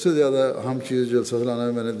 مگر سب سے زیادہ اہم چیز جلسہ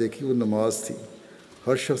سالانہ میں نے دیکھی وہ نماز تھی۔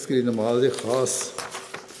 ہر شخص کے لیے نماز ایک خاص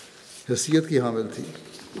حیثیت کی حامل تھی۔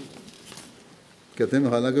 کہتے ہیں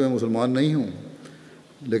حالانکہ میں مسلمان نہیں ہوں،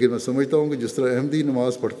 لیکن میں سمجھتا ہوں کہ جس طرح احمدی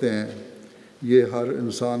نماز پڑھتے ہیں یہ ہر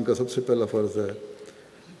انسان کا سب سے پہلا فرض ہے۔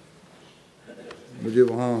 مجھے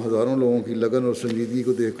وہاں ہزاروں لوگوں کی لگن اور سنجیدگی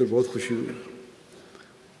کو دیکھ کر بہت خوشی ہوئی۔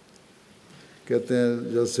 کہتے ہیں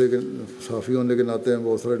جلسے کے صحافی ہونے کے ناطے میں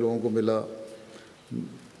بہت سارے لوگوں کو ملا،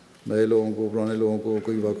 نئے لوگوں کو، پرانے لوگوں کو،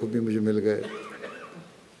 کوئی واقف بھی مجھے مل گئے،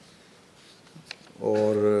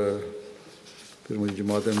 اور پھر مجھے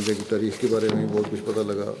جماعت احمدیہ کی تاریخ کے بارے میں بہت کچھ پتہ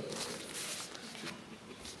لگا۔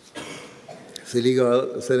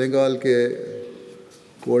 سینیگال کے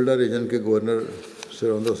کولڈا ریجن کے گورنر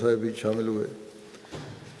سروندر صاحب بھی شامل ہوئے۔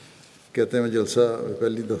 کہتے ہیں میں جلسہ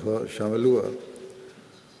پہلی دفعہ شامل ہوا،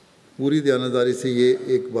 پوری دیانتداری سے یہ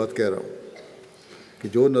ایک بات کہہ رہا ہوں کہ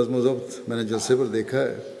جو نظم و ضبط میں نے جلسے پر دیکھا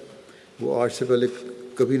ہے وہ آج سے پہلے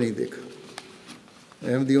کبھی نہیں دیکھا۔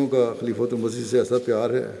 احمدیوں کا خلیفۃ المسیح سے ایسا پیار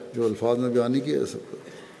ہے جو الفاظ میں بیان نہیں کیا جا سکتا۔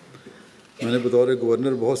 میں نے بطور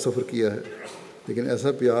گورنر بہت سفر کیا ہے، لیکن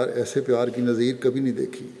ایسے پیار کی نظیر کبھی نہیں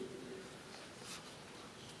دیکھی۔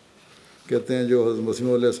 کہتے ہیں جو حضرت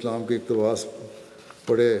مسیح علیہ السلام کے اقتباس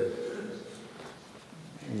پڑھے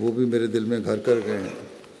وہ بھی میرے دل میں گھر کر گئے ہیں،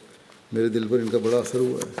 میرے دل پر ان کا بڑا اثر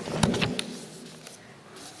ہوا ہے۔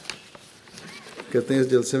 کہتے ہیں اس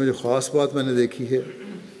جلسے میں جو خاص بات میں نے دیکھی ہے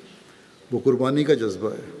وہ قربانی کا جذبہ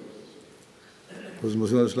ہے۔ حضرت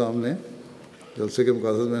مسیح علیہ السلام نے جلسے کے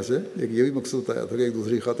مقاصد میں سے ایک یہ بھی مقصد بتایا تھا کہ ایک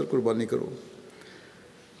دوسری خاطر قربانی کرو.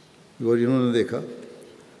 اور جنہوں نے دیکھا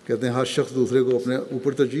کہتے ہیں ہر شخص دوسرے کو اپنے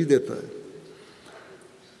اوپر ترجیح دیتا ہے.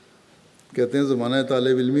 کہتے ہیں زمانہ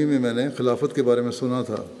طالب علمی میں میں نے خلافت کے بارے میں سنا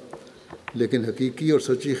تھا، لیکن حقیقی اور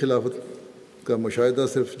سچی خلافت کا مشاہدہ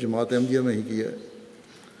صرف جماعت احمدیہ میں ہی کیا ہے.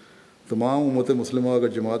 تمام امت مسلمہ اگر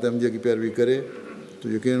جماعت احمدیہ کی پیروی کرے تو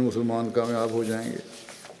یقیناً مسلمان کامیاب ہو جائیں گے.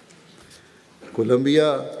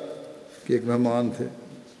 کولمبیا کے ایک مہمان تھے،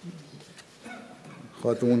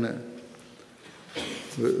 خاتون ہیں،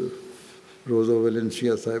 روزا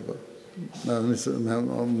ویلنسیا صاحبہ،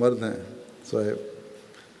 مرد ہیں صاحب.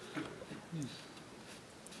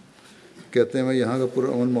 کہتے ہیں میں یہاں کا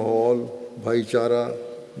پرامن ماحول، بھائی چارہ،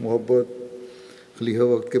 محبت، خلیفہ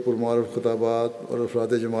وقت کے پرمعرف خطابات اور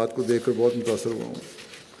افراد جماعت کو دیکھ کر بہت متاثر ہوا ہوں.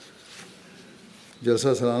 جلسہ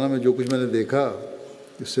سلانہ میں جو کچھ میں نے دیکھا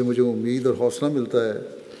اس سے مجھے امید اور حوصلہ ملتا ہے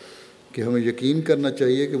کہ ہمیں یقین کرنا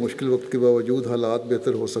چاہیے کہ مشکل وقت کے باوجود حالات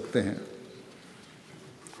بہتر ہو سکتے ہیں.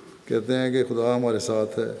 کہتے ہیں کہ خدا ہمارے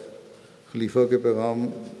ساتھ ہے. خلیفہ کے پیغام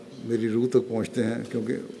میری روح تک پہنچتے ہیں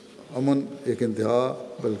کیونکہ امن ایک انتہا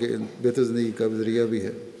بلکہ بہتر زندگی کا ذریعہ بھی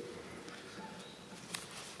ہے.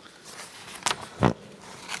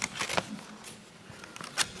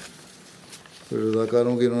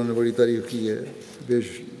 رضاکاروں کی انہوں نے بڑی تعریف کی ہے.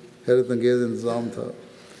 حیرت انگیز انتظام تھا.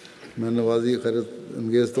 میں نوازی حیرت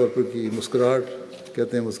انگیز طور پر کی. مسکراہٹ،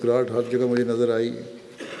 کہتے ہیں مسکراہٹ ہر جگہ مجھے نظر آئی.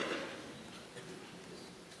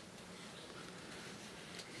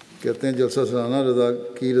 کہتے ہیں جلسہ سالانہ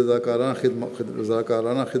کی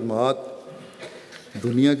رضاکارانہ خدمات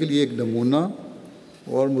دنیا کے لیے ایک نمونہ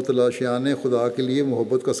اور متلاشیان خدا کے لیے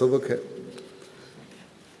محبت کا سبق ہے.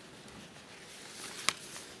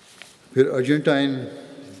 پھر ارجنٹائن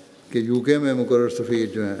کے UK میں مقرر سفیر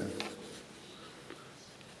جو ہیں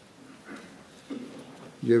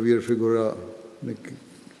جیویئر فگورا نے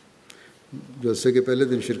جلسے کے پہلے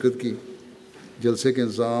دن شرکت کی. جلسے کے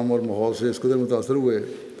انظام اور ماحول سے اس قدر متاثر ہوئے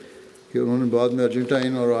کہ انہوں نے بعد میں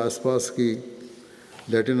ارجنٹائن اور آس پاس کی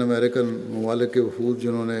لیٹن امریکن ممالک کے وفود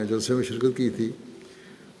جنہوں نے جلسے میں شرکت کی تھی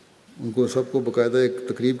ان کو سب کو باقاعدہ ایک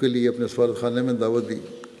تقریب کے لیے اپنے سفارت خانے میں دعوت دی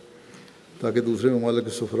تاکہ دوسرے ممالک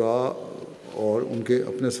کے سفراء اور ان کے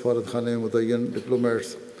اپنے سفارت خانے میں متعین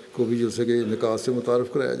ڈپلومیٹس کو بھی جلسے کے نکات سے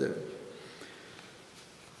متعارف کرایا جائے.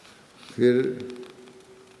 پھر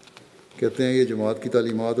کہتے ہیں یہ جماعت کی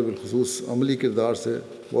تعلیمات اور بالخصوص عملی کردار سے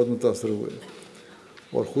بہت متاثر ہوئے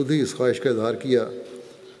اور خود ہی اس خواہش کا اظہار کیا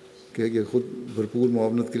کہ یہ خود بھرپور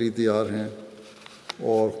معاونت کے لیے تیار ہیں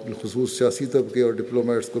اور بالخصوص سیاسی طبقے اور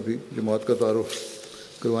ڈپلومیٹس کو بھی جماعت کا تعارف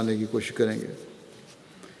کروانے کی کوشش کریں گے.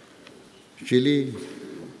 چلی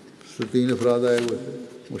سے 3 افراد آئے ہوئے تھے.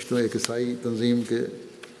 مشتمل ایک عیسائی تنظیم کے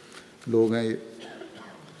لوگ ہیں. یہ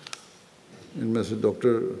ان میں سے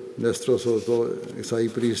ڈاکٹر نیستروسو تو عیسائی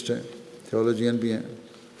پریسٹ ہیں، تھیولوجین بھی ہیں.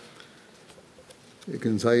 ایک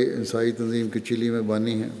عیسائی تنظیم کی چلی میں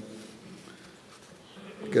بانی ہیں.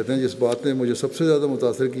 کہتے ہیں جس بات نے مجھے سب سے زیادہ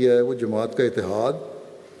متاثر کیا ہے وہ جماعت کا اتحاد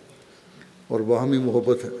اور باہمی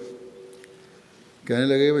محبت ہے. کہنے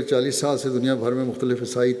لگے میں 40 سال سے دنیا بھر میں مختلف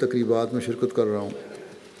عیسائی تقریبات میں شرکت کر رہا ہوں،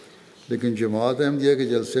 لیکن جماعت احمدیہ کے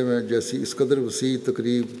جلسے میں جیسی اس قدر وسیع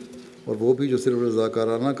تقریب اور وہ بھی جو صرف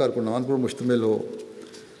رضاکارانہ کارکنان پر مشتمل ہو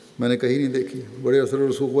میں نے کہیں نہیں دیکھی. بڑے اثر و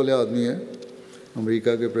رسوخ والے آدمی ہیں.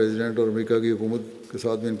 امریکہ کے پریزیڈنٹ اور امریکہ کی حکومت کے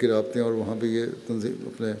ساتھ بھی ان کے رابطے ہیں اور وہاں بھی یہ تنظیم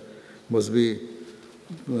اپنے مذہبی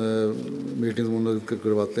میٹنگز منعقد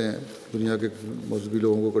کرواتے ہیں دنیا کے مذہبی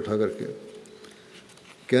لوگوں کو اکٹھا کر کے.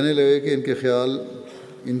 کہنے لگے کہ ان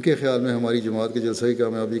کے خیال میں ہماری جماعت کے جلسہ کی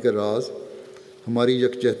کامیابی کا راز ہماری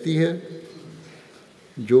یکجہتی ہے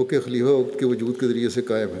جو کہ خلیفہ وقت کے وجود کے ذریعے سے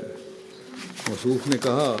قائم ہے. موصوف نے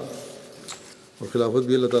کہا اور خلافت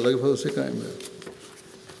بھی اللہ تعالیٰ کے فضل سے قائم ہے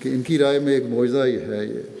کہ ان کی رائے میں ایک معجزہ یہ ہے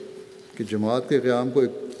کہ جماعت کے قیام کو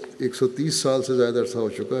 130 سال سے زیادہ عرصہ ہو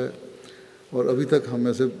چکا ہے اور ابھی تک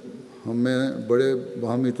ہم میں بڑے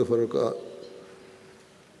باہمی تفرقات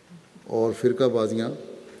اور فرقہ بازیاں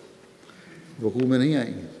وقوع میں نہیں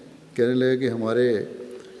آئیں. کہنے لگے کہ ہمارے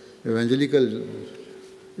ایونجلیکل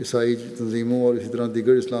عیسائی تنظیموں اور اسی طرح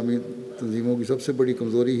دیگر اسلامی تنظیموں کی سب سے بڑی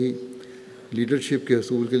کمزوری ہی لیڈرشپ کے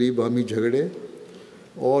حصول کے لیے باہمی جھگڑے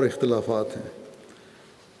اور اختلافات ہیں.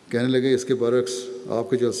 کہنے لگے اس کے برعکس آپ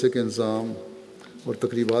کے جلسے کے انظام اور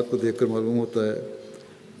تقریبات کو دیکھ کر معلوم ہوتا ہے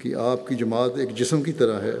کہ آپ کی جماعت ایک جسم کی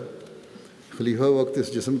طرح ہے. خلیفہ وقت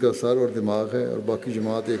اس جسم کا سر اور دماغ ہے اور باقی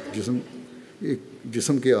جماعت ایک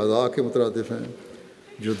جسم کے اعضاء کے مترادف ہیں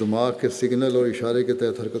جو دماغ کے سگنل اور اشارے کے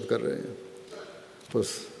تحت حرکت کر رہے ہیں. بس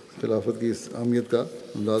خلافت کی اس اہمیت کا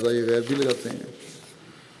اندازہ یہ غیر بھی لگاتے ہیں.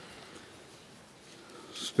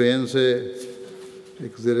 اسپین سے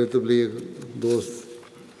ایک زیر تبلیغ دوست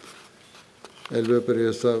ایلوے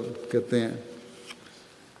پریز صاحب کہتے ہیں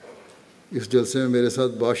اس جلسے میں میرے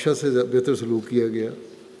ساتھ بادشاہ سے بہتر سلوک کیا گیا،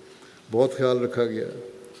 بہت خیال رکھا گیا،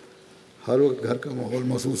 ہر وقت گھر کا ماحول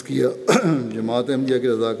محسوس کیا۔ جماعت احمدیہ کے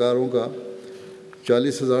رضاکاروں کا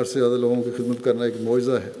 40,000 سے زیادہ لوگوں کی خدمت کرنا ایک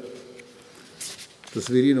معجزہ ہے۔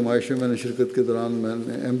 تصویری نمائشوں میں نے شرکت کے دوران میں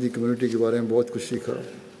نے احمدی کمیونٹی کے بارے میں بہت کچھ سیکھا۔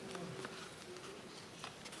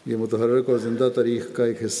 یہ متحرک اور زندہ تاریخ کا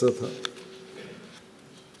ایک حصہ تھا۔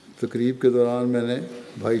 تقریب کے دوران میں نے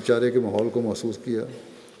بھائی چارے کے ماحول کو محسوس کیا۔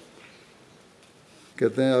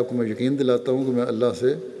 کہتے ہیں آپ کو میں یقین دلاتا ہوں کہ میں اللہ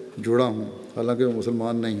سے جڑا ہوں، حالانکہ میں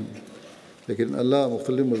مسلمان نہیں ہوں، لیکن اللہ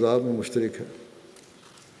مختلف مذاہب میں مشترک ہے۔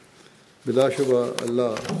 بلا شبہ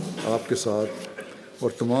اللہ آپ کے ساتھ اور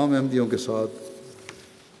تمام احمدیوں کے ساتھ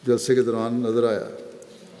جلسے کے دوران نظر آیا،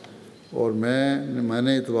 اور میں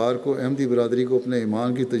نے اتوار کو احمدی برادری کو اپنے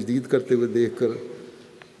ایمان کی تجدید کرتے ہوئے دیکھ کر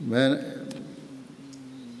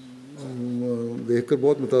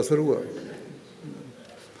بہت متاثر ہوا۔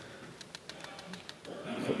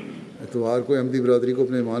 اتوار کو احمدی برادری کو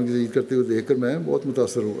اپنے ایمان کی تجدید کرتے ہوئے دیکھ کر میں بہت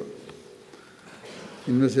متاثر ہوا۔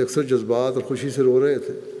 ان میں سے اکثر جذبات اور خوشی سے رو رہے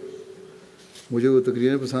تھے۔ مجھے وہ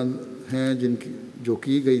تقریریں پسند ہیں جو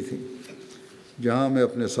کی گئی تھیں، جہاں میں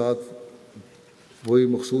اپنے ساتھ وہی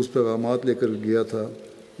مخصوص پیغامات لے کر گیا تھا،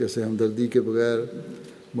 جیسے ہمدردی کے بغیر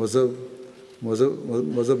مذہب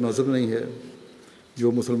نہیں ہے،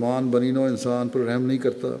 جو مسلمان بنی نوع انسان پر رحم نہیں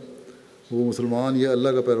کرتا وہ مسلمان یا اللہ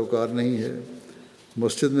کا پیروکار نہیں ہے،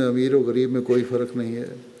 مسجد میں امیر و غریب میں کوئی فرق نہیں ہے۔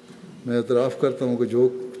 میں اعتراف کرتا ہوں کہ جو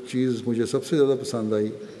چیز مجھے سب سے زیادہ پسند آئی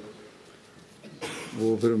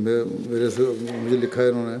وہ پھر مجھے لکھا ہے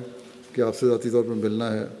انہوں نے کہ آپ سے ذاتی طور پر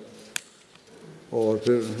ملنا ہے، اور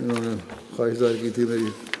پھر انہوں نے خواہش ظاہر کی تھی میری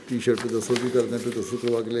ٹی شرٹ پہ دستخط بھی کر دیں، پھر دستخط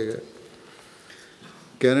کروا کے لے گئے۔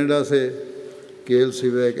 کینیڈا سے کیل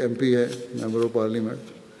سیوا ایک ایم پی ہے، ممبر آف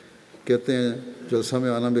پارلیمنٹ، کہتے ہیں جلسہ میں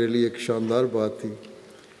آنا میرے لیے ایک شاندار بات تھی،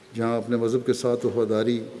 جہاں اپنے مذہب کے ساتھ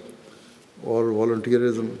وفاداری اور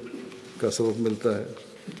والنٹیئرزم کا سبق ملتا ہے۔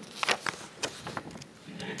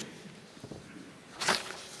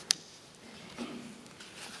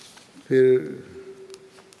 پھر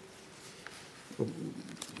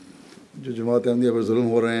جو جماعت احمدیہ پر ظلم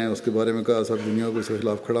ہو رہے ہیں اس کے بارے میں کہا سب دنیا کو اس کے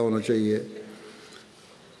خلاف کھڑا ہونا چاہیے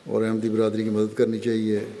اور احمدی برادری کی مدد کرنی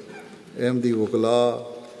چاہیے، احمدی وکلاء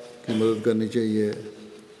کی مدد کرنی چاہیے۔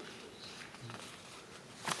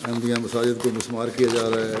 احمدیہ مساجد کو مسمار کیا جا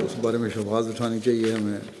رہا ہے، اس بارے میں شواہد اٹھانی چاہیے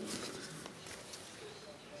ہمیں۔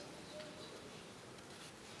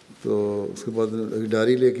 تو اس کے بعد ایک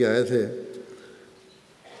ڈائری لے کے آئے تھے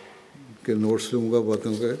کہ نوٹس لوں گا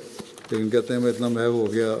باتوں کے، لیکن کہتے ہیں میں اتنا محو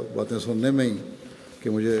ہو گیا باتیں سننے میں ہی کہ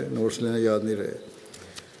مجھے نوٹس لینا یاد نہیں رہے۔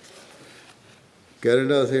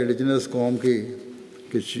 کینیڈا سے انڈیجنس قوم کی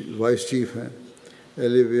وائس چیف ہیں،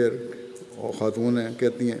 ایلیویئر اور خاتون ہیں،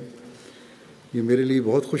 کہتی ہیں یہ میرے لیے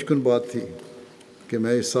بہت خوش کن بات تھی کہ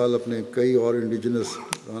میں اس سال اپنے کئی اور انڈیجنس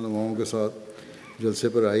رہنماؤں کے ساتھ جلسے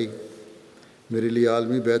پر آئی۔ میرے لیے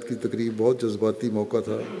عالمی بیعت کی تقریب بہت جذباتی موقع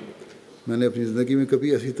تھا۔ میں نے اپنی زندگی میں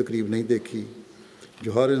کبھی ایسی تقریب نہیں دیکھی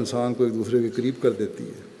جو ہر انسان کو ایک دوسرے کے قریب کر دیتی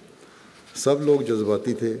ہے۔ سب لوگ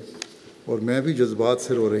جذباتی تھے اور میں بھی جذبات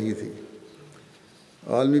سے رو رہی تھی۔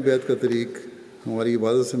 عالمی بیعت کا طریق ہماری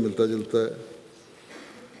عبادت سے ملتا جلتا ہے،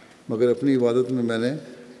 مگر اپنی عبادت میں نے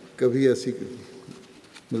کبھی ایسی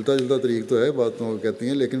ملتا جلتا طریق تو ہے باتوں کو کہتی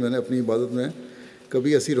ہیں، لیکن میں نے اپنی عبادت میں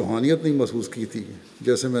کبھی ایسی روحانیت نہیں محسوس کی تھی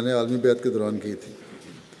جیسے میں نے عالمی بیعت کے دوران کی تھی۔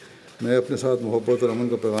 میں اپنے ساتھ محبت اور امن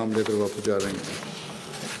کا پیغام لے کر واپس جا رہی ہوں۔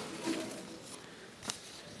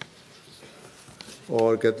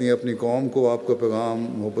 اور کہتی ہیں اپنی قوم کو آپ کا پیغام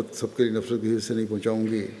محبت سب کے لیے نفرت کی سے نہیں پہنچاؤں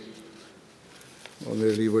گی، اور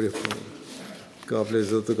میرے لیے بڑی قابل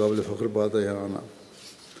عزت و قابل فخر بات ہے یہاں آنا۔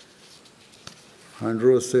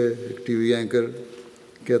 ہنڈروز سے ایک ٹی وی اینکر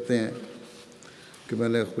کہتے ہیں کہ میں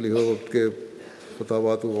نے خلیفہ وقت کے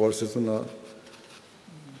خطابات کو غور سے سنا،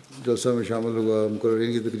 جلسہ میں شامل ہوا،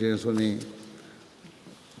 مقررین کی تقریریں سنی۔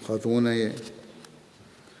 خاتون ہیں یہ،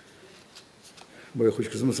 بڑے خوش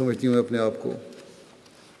قسمت سمجھتی ہوں اپنے آپ کو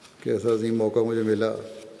کہ ایسا عظیم موقع مجھے ملا،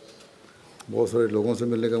 بہت سارے لوگوں سے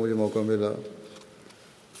ملنے کا مجھے موقع ملا،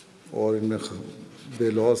 اور ان میں بے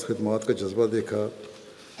لوث خدمات کا جذبہ دیکھا،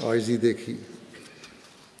 عاجزی دیکھی،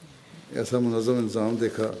 ایسا منظم انظام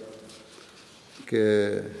دیکھا کہ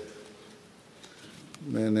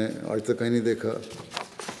میں نے آج تک کہیں نہیں دیکھا۔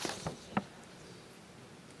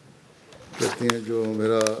 کہتی ہیں جو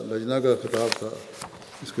میرا لجنہ کا خطاب تھا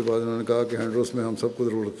اس کے بعد انہوں نے کہا کہ ہنڈروس میں ہم سب کو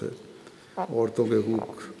ضرورت ہے، عورتوں کے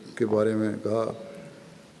حقوق کے بارے میں کہا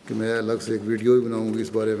کہ میں الگ سے ایک ویڈیو بھی بناؤں گی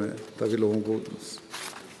اس بارے میں تاکہ لوگوں کو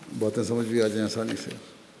باتیں سمجھ بھی آ جائیں آسانی سے۔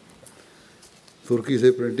 ترکی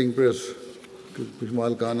سے پرنٹنگ پریس کے کچھ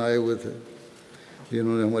مالکان آئے ہوئے تھے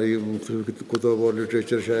جنہوں نے ہماری مختلف کتب اور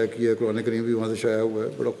لٹریچر شائع کیا، قرآن کریم بھی وہاں سے شائع ہوا ہے،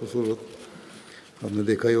 بڑا خوبصورت، آپ نے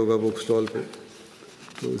دیکھا ہی ہوگا بک اسٹال پہ۔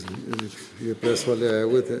 تو یہ پریس والے آئے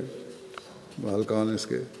ہوئے تھے مالکان اس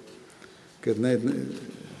کے، کتنے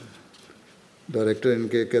ڈائریکٹر ان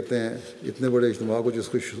کے کہتے ہیں اتنے بڑے اجتماع کو جس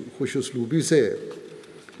کو خوش اسلوبی سے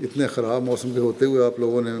اتنے خراب موسم کے ہوتے ہوئے آپ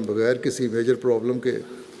لوگوں نے بغیر کسی میجر پرابلم کے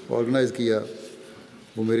آرگنائز کیا،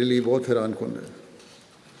 وہ میرے لیے بہت حیران کن ہے۔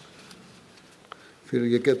 پھر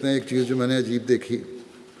یہ کہتے ہیں ایک چیز جو میں نے عجیب دیکھی،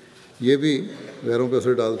 یہ بھی غیروں پہ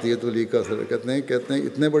اثر ڈالتی ہے، تبلیغ کا اثر ہے۔ کہتے ہیں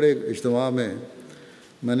اتنے بڑے اجتماع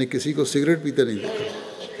میں نے کسی کو سگریٹ پیتے نہیں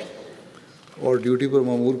دیکھا، اور ڈیوٹی پر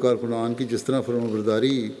مامور کارکنان کی جس طرح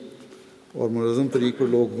فرمانبرداری اور منظم طریق پر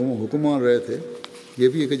لوگ حکم مان رہے تھے، یہ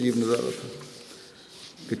بھی ایک عجیب نظارہ تھا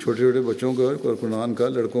کہ چھوٹے چھوٹے بچوں کا، کارکنان کا،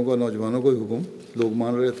 لڑکوں کا، نوجوانوں کا حکم لوگ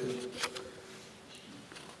مان رہے تھے۔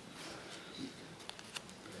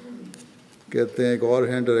 کہتے ہیں ایک اور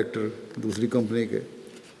ہیں ڈائریکٹر دوسری کمپنی کے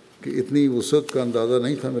کہ اتنی وسعت کا اندازہ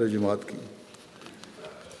نہیں تھا میرے جماعت کی۔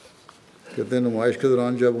 کہتے ہیں نمائش کے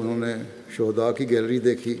دوران جب انہوں نے شہداء کی گیلری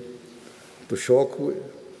دیکھی تو شوق ہوئے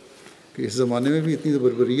کہ اس زمانے میں بھی اتنی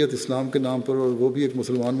بربریت اسلام کے نام پر، اور وہ بھی ایک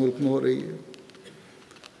مسلمان ملک میں ہو رہی ہے۔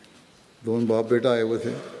 دونوں باپ بیٹا آئے ہوئے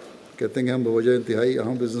تھے۔ کہتے ہیں کہ ہم بوجہ انتہائی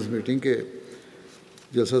اہم بزنس میٹنگ کے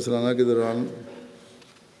جلسہ سالانہ کے دوران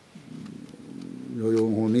جو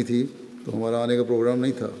ہونی تھی، تو ہمارا آنے کا پروگرام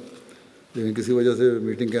نہیں تھا، لیکن کسی وجہ سے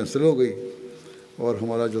میٹنگ کینسل ہو گئی اور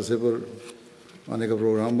ہمارا جلسے پر آنے کا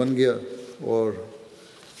پروگرام بن گیا، اور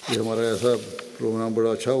یہ ہمارا ایسا پروگرام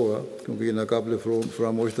بڑا اچھا ہوا کیونکہ یہ ناقابل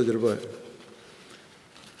فراموش تجربہ ہے۔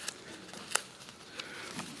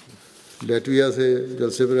 لیٹویا سے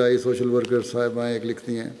جلسے پر آئی سوشل ورکر صاحبائیں ایک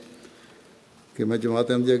لکھتی ہیں کہ میں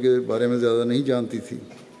جماعت احمدیہ کے بارے میں زیادہ نہیں جانتی تھی،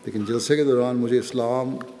 لیکن جلسے کے دوران مجھے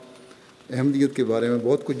اسلام، احمدیت کے بارے میں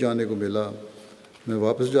بہت کچھ جاننے کو ملا۔ میں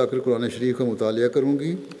واپس جا کر قرآن شریف کا مطالعہ کروں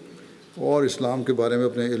گی اور اسلام کے بارے میں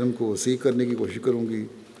اپنے علم کو وسیع کرنے کی کوشش کروں گی۔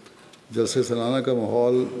 جلسے سالانہ کا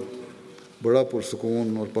ماحول بڑا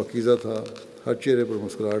پرسکون اور پاکیزہ تھا، ہر چہرے پر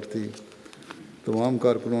مسکراہٹ تھی، تمام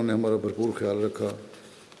کارکنوں نے ہمارا بھرپور خیال رکھا۔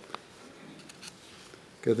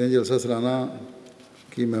 کہتے ہیں جلسہ سالانہ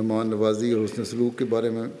کی مہمان نوازی اور حسن سلوک کے بارے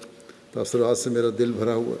میں تاثرات سے میرا دل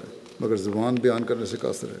بھرا ہوا ہے، مگر زبان بیان کرنے سے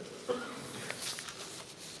قاصر ہے۔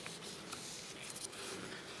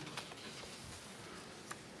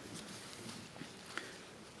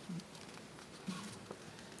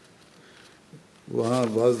 وہاں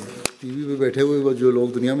بعض ٹی وی پہ بیٹھے ہوئے جو لوگ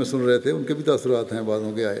دنیا میں سن رہے تھے ان کے بھی تاثرات ہیں،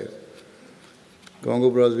 بعضوں کے آئے۔ کانگو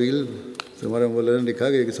برازیل سے ہمارے مولانا نے لکھا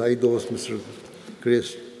کہ ایک عیسائی دوست مسٹر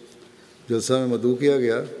کرسٹ جلسہ میں مدعو کیا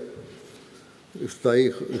گیا،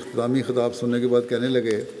 اختتامی خطاب سننے کے بعد کہنے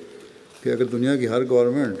لگے کہ اگر دنیا کی ہر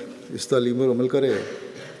گورنمنٹ اس تعلیم پر عمل کرے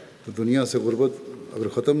تو دنیا سے غربت اگر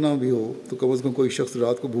ختم نہ بھی ہو تو کم از کم کوئی شخص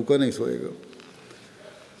رات کو بھوکا نہیں سوئے گا۔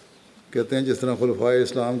 کہتے ہیں جس طرح خلفائے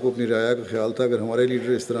اسلام کو اپنی رعایا کا خیال تھا، اگر ہمارے لیڈر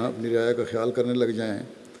اس طرح اپنی رعایا کا خیال کرنے لگ جائیں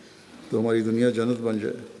تو ہماری دنیا جنت بن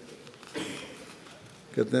جائے۔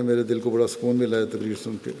 کہتے ہیں میرے دل کو بڑا سکون ملا ہے تقریر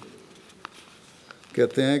سن کے۔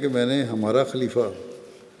 کہتے ہیں کہ میں نے ہمارا خلیفہ،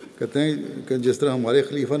 کہتے ہیں کہ جس طرح ہمارے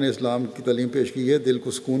خلیفہ نے اسلام کی تعلیم پیش کی ہے، دل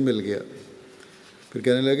کو سکون مل گیا۔ پھر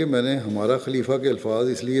کہنے لگے میں نے ہمارا خلیفہ کے الفاظ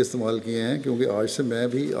اس لیے استعمال کیے ہیں کیونکہ آج سے میں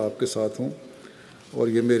بھی آپ کے ساتھ ہوں اور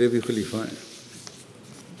یہ میرے بھی خلیفہ ہیں۔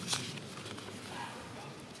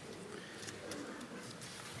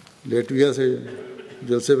 لیٹویا سے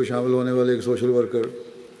جلسے پہ شامل ہونے والے ایک سوشل ورکر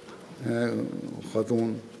ہیں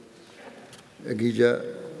خاتون ایگیجا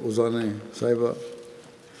اوزانے صاحبہ،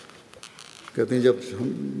 کہتے ہیں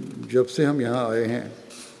جب سے ہم یہاں آئے ہیں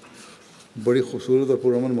بڑی خوبصورت اور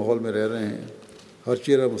پرامن ماحول میں رہ رہے ہیں، ہر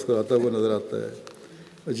چہرہ مسکراتا ہوا نظر آتا ہے،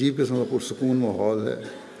 عجیب قسم کا پرسکون ماحول ہے۔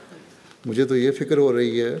 مجھے تو یہ فکر ہو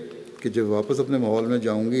رہی ہے کہ جب واپس اپنے ماحول میں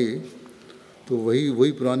جاؤں گی تو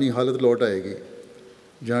وہی پرانی حالت لوٹ آئے گی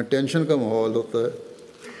جہاں ٹینشن کا ماحول ہوتا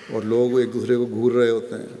ہے اور لوگ ایک دوسرے کو گھور رہے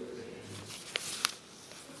ہوتے ہیں۔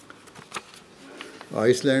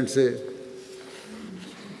 آئس لینڈ سے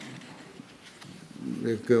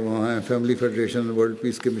ایک وہاں ہے فیملی فیڈریشن ورلڈ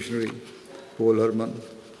پیس کے مشنری پول ہرمن،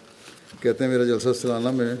 کہتے ہیں میرا جلسہ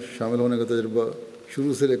سالانہ میں شامل ہونے کا تجربہ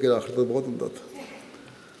شروع سے لے کر آخر تک بہت عمدہ تھا۔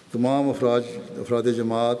 تمام افراد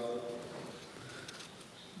جماعت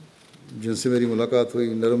جن سے میری ملاقات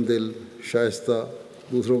ہوئی نرم دل، شائستہ،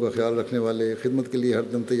 دوسروں کا خیال رکھنے والے، خدمت کے لیے ہر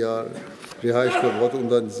دم تیار، رہائش کا بہت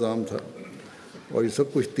عمدہ انتظام تھا، اور یہ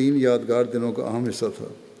سب کچھ 3 یادگار دنوں کا اہم حصہ تھا،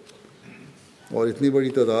 اور اتنی بڑی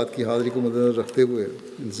تعداد کی حاضری کو مد نظر رکھتے ہوئے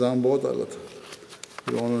انتظام بہت اعلیٰ تھا۔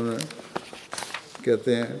 پھر انہوں نے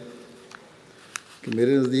کہتے ہیں کہ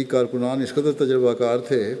میرے نزدیک کارکنان اس قدر تجربہ کار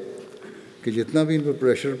تھے کہ جتنا بھی ان پر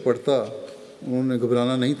پریشر پڑتا انہوں نے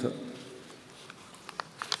گھبرانا نہیں تھا۔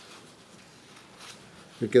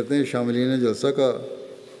 پھر کہتے ہیں شاملین جلسہ کا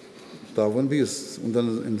تعاون بھی اس عمدہ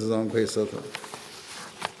انتظام کا حصہ تھا۔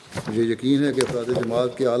 مجھے یقین ہے کہ افراد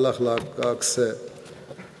جماعت کے اعلیٰ اخلاق کا عکس ہے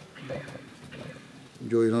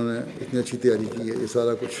جو انہوں نے اتنی اچھی تیاری کی ہے۔ یہ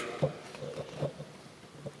سارا کچھ،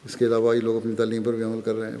 اس کے علاوہ یہ لوگ اپنی تعلیم پر بھی عمل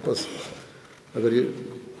کر رہے ہیں۔ بس اگر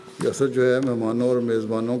یہ اثر جو ہے مہمانوں اور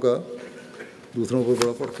میزبانوں کا دوسروں پر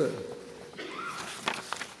بڑا پڑتا ہے۔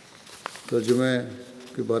 ترجمے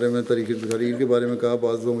کے بارے میں، تحریر کے بارے میں کہا،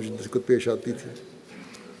 بعض دفعہ مجھے دقت پیش آتی تھی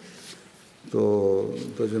تو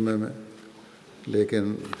ترجمے میں،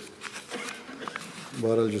 لیکن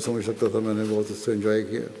بہرحال جو سمجھ سکتا تھا میں نے بہت اس سے انجوائے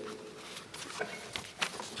کیا۔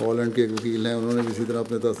 ہالینڈ کے ایک وکیل ہیں، انہوں نے بھی اسی طرح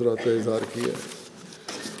اپنے تاثرات کا اظہار کیا۔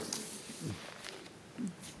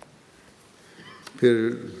 پھر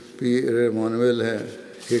پیر ایمانویل ہیں،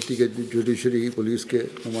 ہیٹی کے جوڈیشری پولیس کے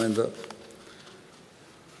نمائندہ۔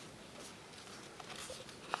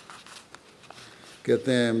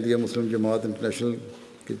 کہتے ہیں احمدیہ مسلم جماعت انٹرنیشنل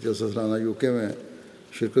کے جلسہ سالانہ یو کے میں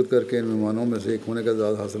شرکت کر کے ان مہمانوں میں سے ایک ہونے کا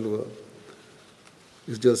اعزاز حاصل ہوا۔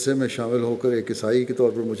 اس جلسے میں شامل ہو کر ایک عیسائی کے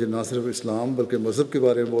طور پر مجھے نہ صرف اسلام بلکہ مذہب کے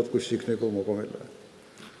بارے میں بہت کچھ سیکھنے کو موقع ملا۔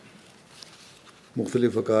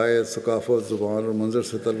 مختلف عقائد، ثقافت، زبان اور منظر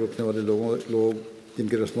سے تعلق رکھنے والے لوگ جن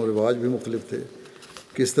کے رسم و رواج بھی مختلف تھے،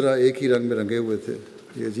 کس طرح ایک ہی رنگ میں رنگے ہوئے تھے۔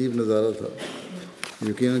 یہ عجیب نظارہ تھا،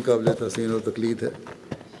 یقیناً قابل تحسین اور تقلید ہے۔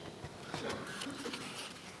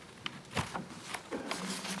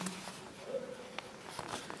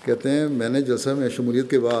 کہتے ہیں میں نے جلسہ میں شمولیت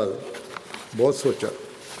کے بعد بہت سوچا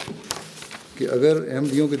کہ اگر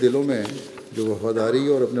احمدیوں کے دلوں میں جو وفاداری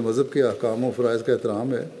اور اپنے مذہب کے احکام و فرائض کا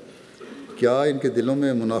احترام ہے، کیا ان کے دلوں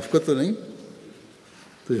میں منافقت تو نہیں؟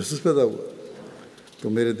 تجسس پیدا ہوا تو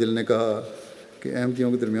میرے دل نے کہا کہ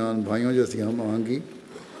احمدیوں کے درمیان بھائیوں جیسی ہم آہنگی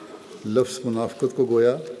لفظ منافقت کو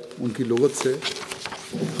گویا ان کی لغت سے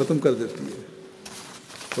ختم کر دیتی ہے۔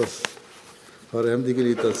 بس ہر احمدی کے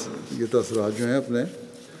لیے یہ تاثرات جو ہیں اپنے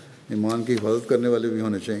ایمان کی حفاظت کرنے والے بھی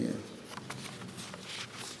ہونے چاہیے۔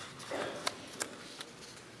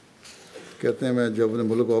 کہتے ہیں میں جب اپنے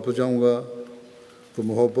ملک واپس جاؤں گا تو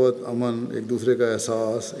محبت، امن، ایک دوسرے کا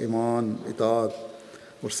احساس، ایمان، اطاعت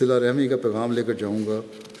اور صلہ رحمی کا پیغام لے کر جاؤں گا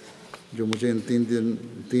جو مجھے ان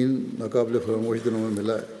تین ناقابل فراموش دنوں میں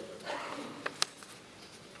ملا ہے۔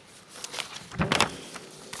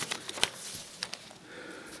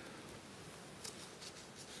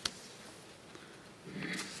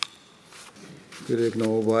 پھر ایک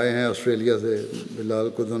نواب آئے ہیں آسٹریلیا سے، بلال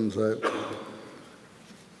قدن صاحب،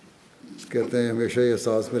 کہتے ہیں ہمیشہ یہ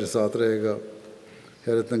احساس میرے ساتھ رہے گا۔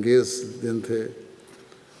 حیرت انگیز دن تھے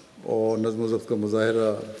اور نظم و ضبط کا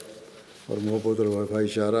مظاہرہ اور محبت اور بھائی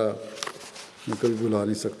چارہ میں کبھی بھلا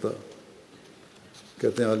نہیں سکتا۔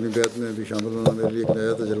 کہتے ہیں عالمی بیعت میں بھی شامل ہونا میرے لیے ایک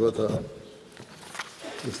نیا تجربہ تھا،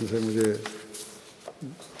 اس سے مجھے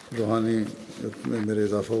روحانی میں میرے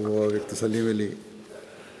اضافہ ہوا اور ایک تسلی ملی۔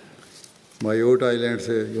 مایوٹ آئی لینڈ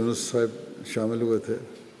سے یونس صاحب شامل ہوئے تھے۔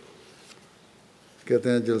 کہتے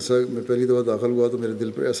ہیں جلسہ میں پہلی دفعہ داخل ہوا تو میرے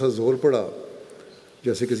دل پر ایسا زور پڑا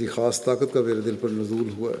جیسے کسی خاص طاقت کا میرے دل پر نزول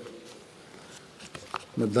ہوا ہے۔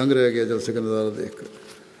 میں دنگ رہ گیا جلسے کا نظارہ دیکھ کر۔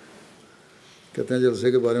 کہتے ہیں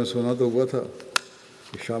جلسے کے بارے میں سنا تو ہوا تھا،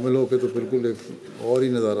 شامل ہو کے تو بالکل ایک اور ہی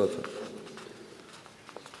نظارہ تھا۔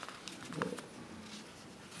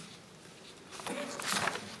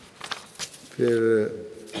 پھر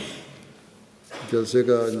جلسے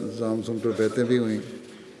کا نظام سن کر بیعتیں بھی ہوئیں۔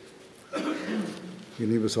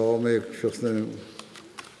 گنی بساؤ میں ایک شخص نے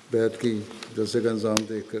بیعت کی جلسے کا نظام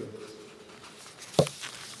دیکھ کر۔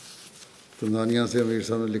 تنزانیہ سے امیر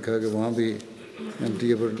صاحب نے لکھا کہ وہاں بھی ایم ٹی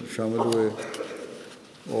اے پر شامل ہوئے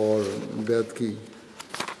اور بیعت کی۔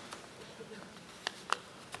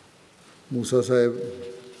 موسیٰ صاحب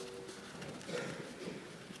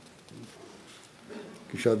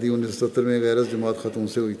کی شادی 1970 میں غیرت جماعت خاتون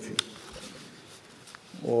سے ہوئی تھی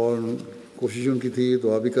اور کوشش ان کی تھی،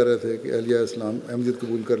 دعا بھی کر رہے تھے کہ اہلیہ اسلام احمدیت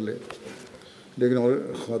قبول کر لے، لیکن اور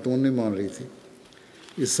خاتون نہیں مان رہی تھی۔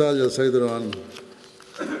 اس سال جلسہ کے دوران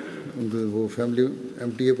وہ فیملی ایم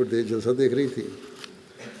ٹی اے پر جلسہ دیکھ رہی تھی،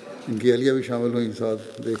 ان کی اہلیہ بھی شامل ہوئیں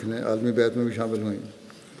ساتھ دیکھنے، عالمی بیعت میں بھی شامل ہوئیں۔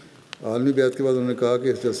 عالمی بیعت کے بعد انہوں نے کہا کہ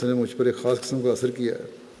اس جلسے نے مجھ پر ایک خاص قسم کا اثر کیا ہے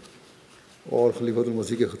اور خلیفۃ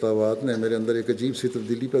المسیح کے خطابات نے میرے اندر ایک عجیب سی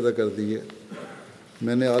تبدیلی پیدا کر دی ہے۔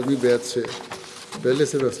 میں نے عالمی بیعت سے پہلے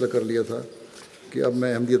سے فیصلہ کر لیا تھا کہ اب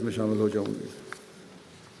میں احمدیت میں شامل ہو جاؤں گی۔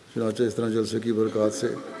 چنانچہ اس طرح جلسے کی برکات سے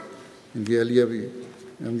ان کی اہلیہ بھی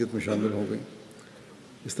احمدیت میں شامل ہو گئیں۔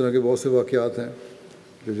 اس طرح کے بہت سے واقعات ہیں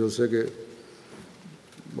جو جلسے کے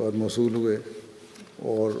بعد موصول ہوئے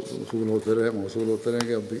اور موصول ہوتے رہیں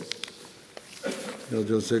گے اب بھی، جو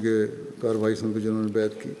جلسے کے کارروائی سن کے جنہوں نے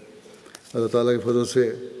بیعت کی۔ اللہ تعالیٰ کے فضل سے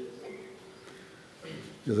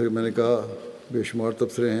جیسا کہ میں نے کہا بے شمار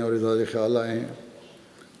تبصرے ہیں اور اظہار خیال آئے ہیں،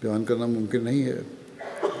 بیان کرنا ممکن نہیں ہے۔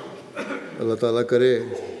 اللہ تعالیٰ کرے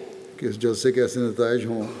کہ اس جلسے کے ایسے نتائج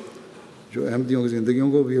ہوں جو احمدیوں کی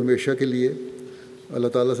زندگیوں کو بھی ہمیشہ کے لیے اللہ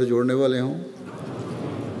تعالیٰ سے جوڑنے والے ہوں،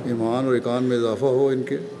 ایمان اور ایقان میں اضافہ ہو ان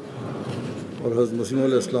کے، اور حضرت مسیح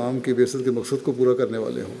علیہ السلام کی بعثت کے مقصد کو پورا کرنے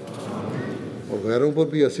والے ہوں، اور غیروں پر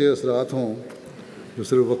بھی ایسے اثرات ہوں جو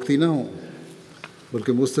صرف وقتی نہ ہوں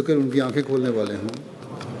بلکہ مستقل ان کی آنکھیں کھولنے والے ہوں،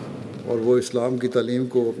 اور وہ اسلام کی تعلیم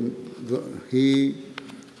کو ہی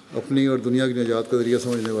اپنی اور دنیا کی نجات کا ذریعہ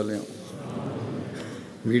سمجھنے والے ہوں۔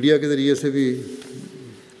 میڈیا کے ذریعے سے بھی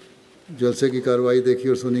جلسے کی کارروائی دیکھی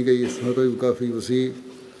اور سنی گئی، اس میں کوئی کافی وسیع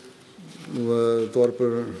طور پر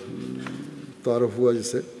تعارف ہوا، جس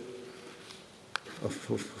سے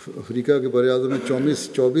افریقہ کے بر اعظم میں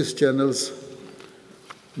 24 چینلز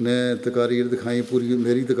نے تقاریر دکھائیں، پوری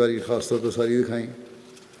میری تقاریر خاص طور پر ساری دکھائیں،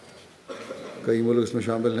 کئی ملک اس میں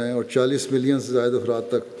شامل ہیں، اور 40 ملین سے زائد افراد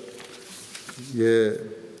تک یہ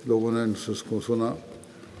لوگوں نے اس کو سنا۔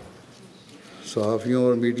 صحافیوں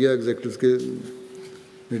اور میڈیا ایگزیکٹوز کے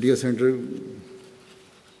میڈیا سینٹر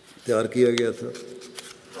تیار کیا گیا تھا،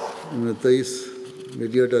 ان میں 23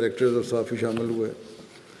 میڈیا ڈائریکٹرز اور صحافی شامل ہوئے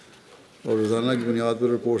اور روزانہ کی بنیاد پر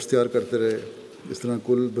رپورٹس تیار کرتے رہے۔ اس طرح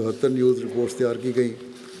کل 72 نیوز رپورٹس تیار کی گئیں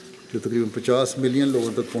جو تقریباً 50 ملین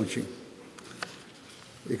لوگوں تک پہنچیں۔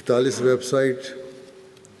 41 ویب سائٹ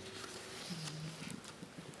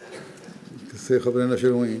سے خبریں نشر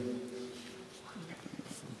ہوئیں،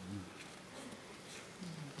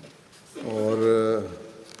 اور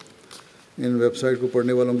ان ویب سائٹ کو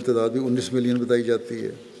پڑھنے والوں کی تعداد بھی 19 ملین بتائی جاتی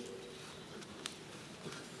ہے۔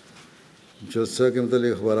 جلسہ کے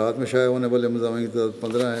متعلق اخبارات میں شائع ہونے والے مضامین کی تعداد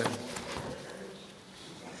 15 ہے،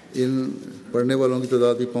 ان پڑھنے والوں کی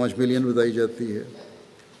تعداد بھی 5 ملین بتائی جاتی ہے۔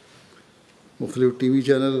 مختلف ٹی وی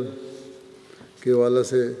چینل کے حوالے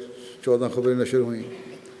سے 14 خبریں نشر ہوئیں،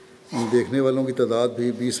 ان دیکھنے والوں کی تعداد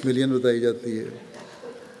بھی 20 ملین بتائی جاتی ہے۔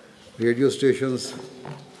 ریڈیو اسٹیشنز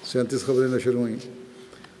 37 خبریں نشر ہوئیں،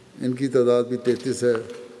 ان کی تعداد بھی 33 ہے،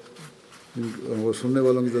 اور سننے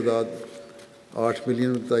والوں کی تعداد 8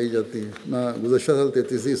 ملین بتائی جاتی ہے۔ نہ گزشتہ سال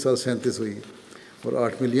 33 تھی، اس سال 37 ہوئی، اور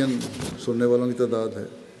 8 ملین سننے والوں کی تعداد ہے۔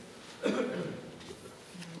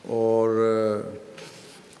 اور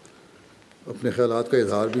اپنے خیالات کا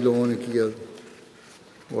اظہار بھی لوگوں نے کیا،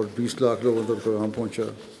 اور 20 لاکھ لوگوں تک پیغام پہنچا۔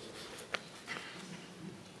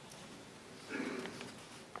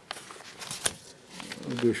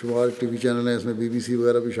 بے شمار ٹی وی چینل ہیں، اس میں BBC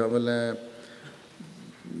وغیرہ بھی شامل ہیں،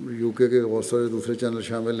 UK کے بہت سارے دوسرے چینل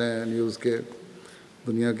شامل ہیں نیوز کے،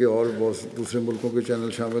 دنیا کے اور بہت دوسرے ملکوں کے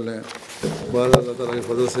چینل شامل ہیں۔ بہرحال اللہ تعالیٰ کے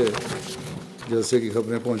فضل سے جیسے کہ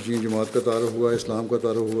خبریں پہنچیں، جماعت کا تعارف ہوا، اسلام کا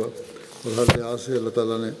تعارف ہوا، اور ہر لحاظ سے اللہ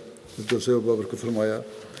تعالیٰ نے جلسے کو برکت فرمایا۔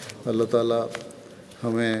 اللہ تعالیٰ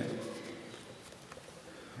ہمیں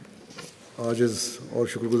عاجز اور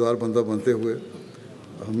شکر گزار بندہ بنتے ہوئے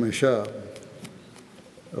ہمیشہ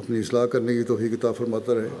اپنی اصلاح کرنے کی توفیق عطا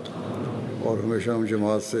فرماتا رہے، اور ہمیشہ ہم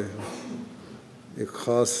جماعت سے ایک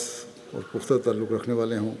خاص اور پختہ تعلق رکھنے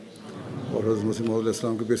والے ہوں، اور حضرت مسیح علیہ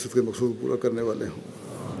السلام کی بعثت کے مقصود کو پورا کرنے والے ہوں۔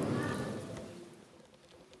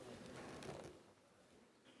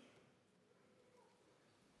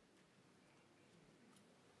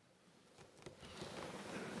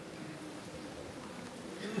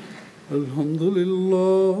 الحمد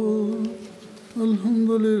لله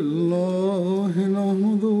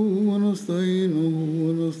نحمده ونستعينه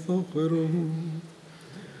ونستغفره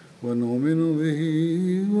ونؤمن به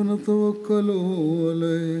ونتوكل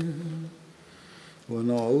عليه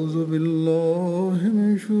ونعوذ بالله من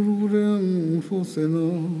شرور أنفسنا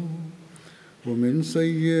ومن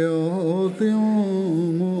سيئات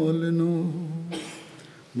أعمالنا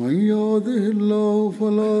من يهده الله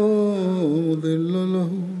فلا مضل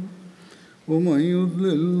له ومن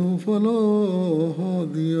يضلل فلا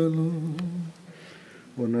هادي له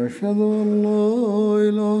ونشهد أن لا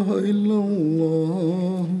إله إلا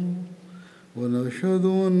الله ونشهد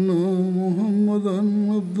أن محمدا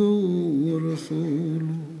عبده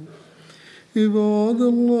ورسوله عباد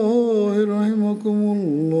الله رحمكم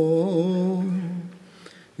الله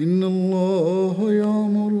إن الله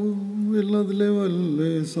يأمر بالعدل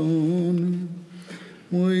والإحسان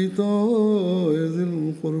وإيتاء ذي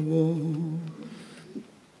القربى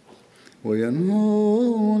وينهى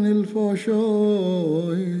عن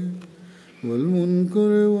الفحشاء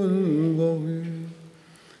والمنكر والبغي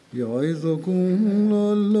يعظكم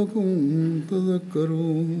لعلكم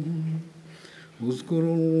تذكرون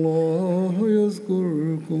اذكروا الله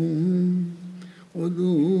يذكركم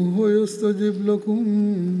وادعوه يستجب لكم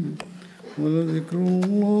ولذكر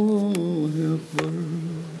الله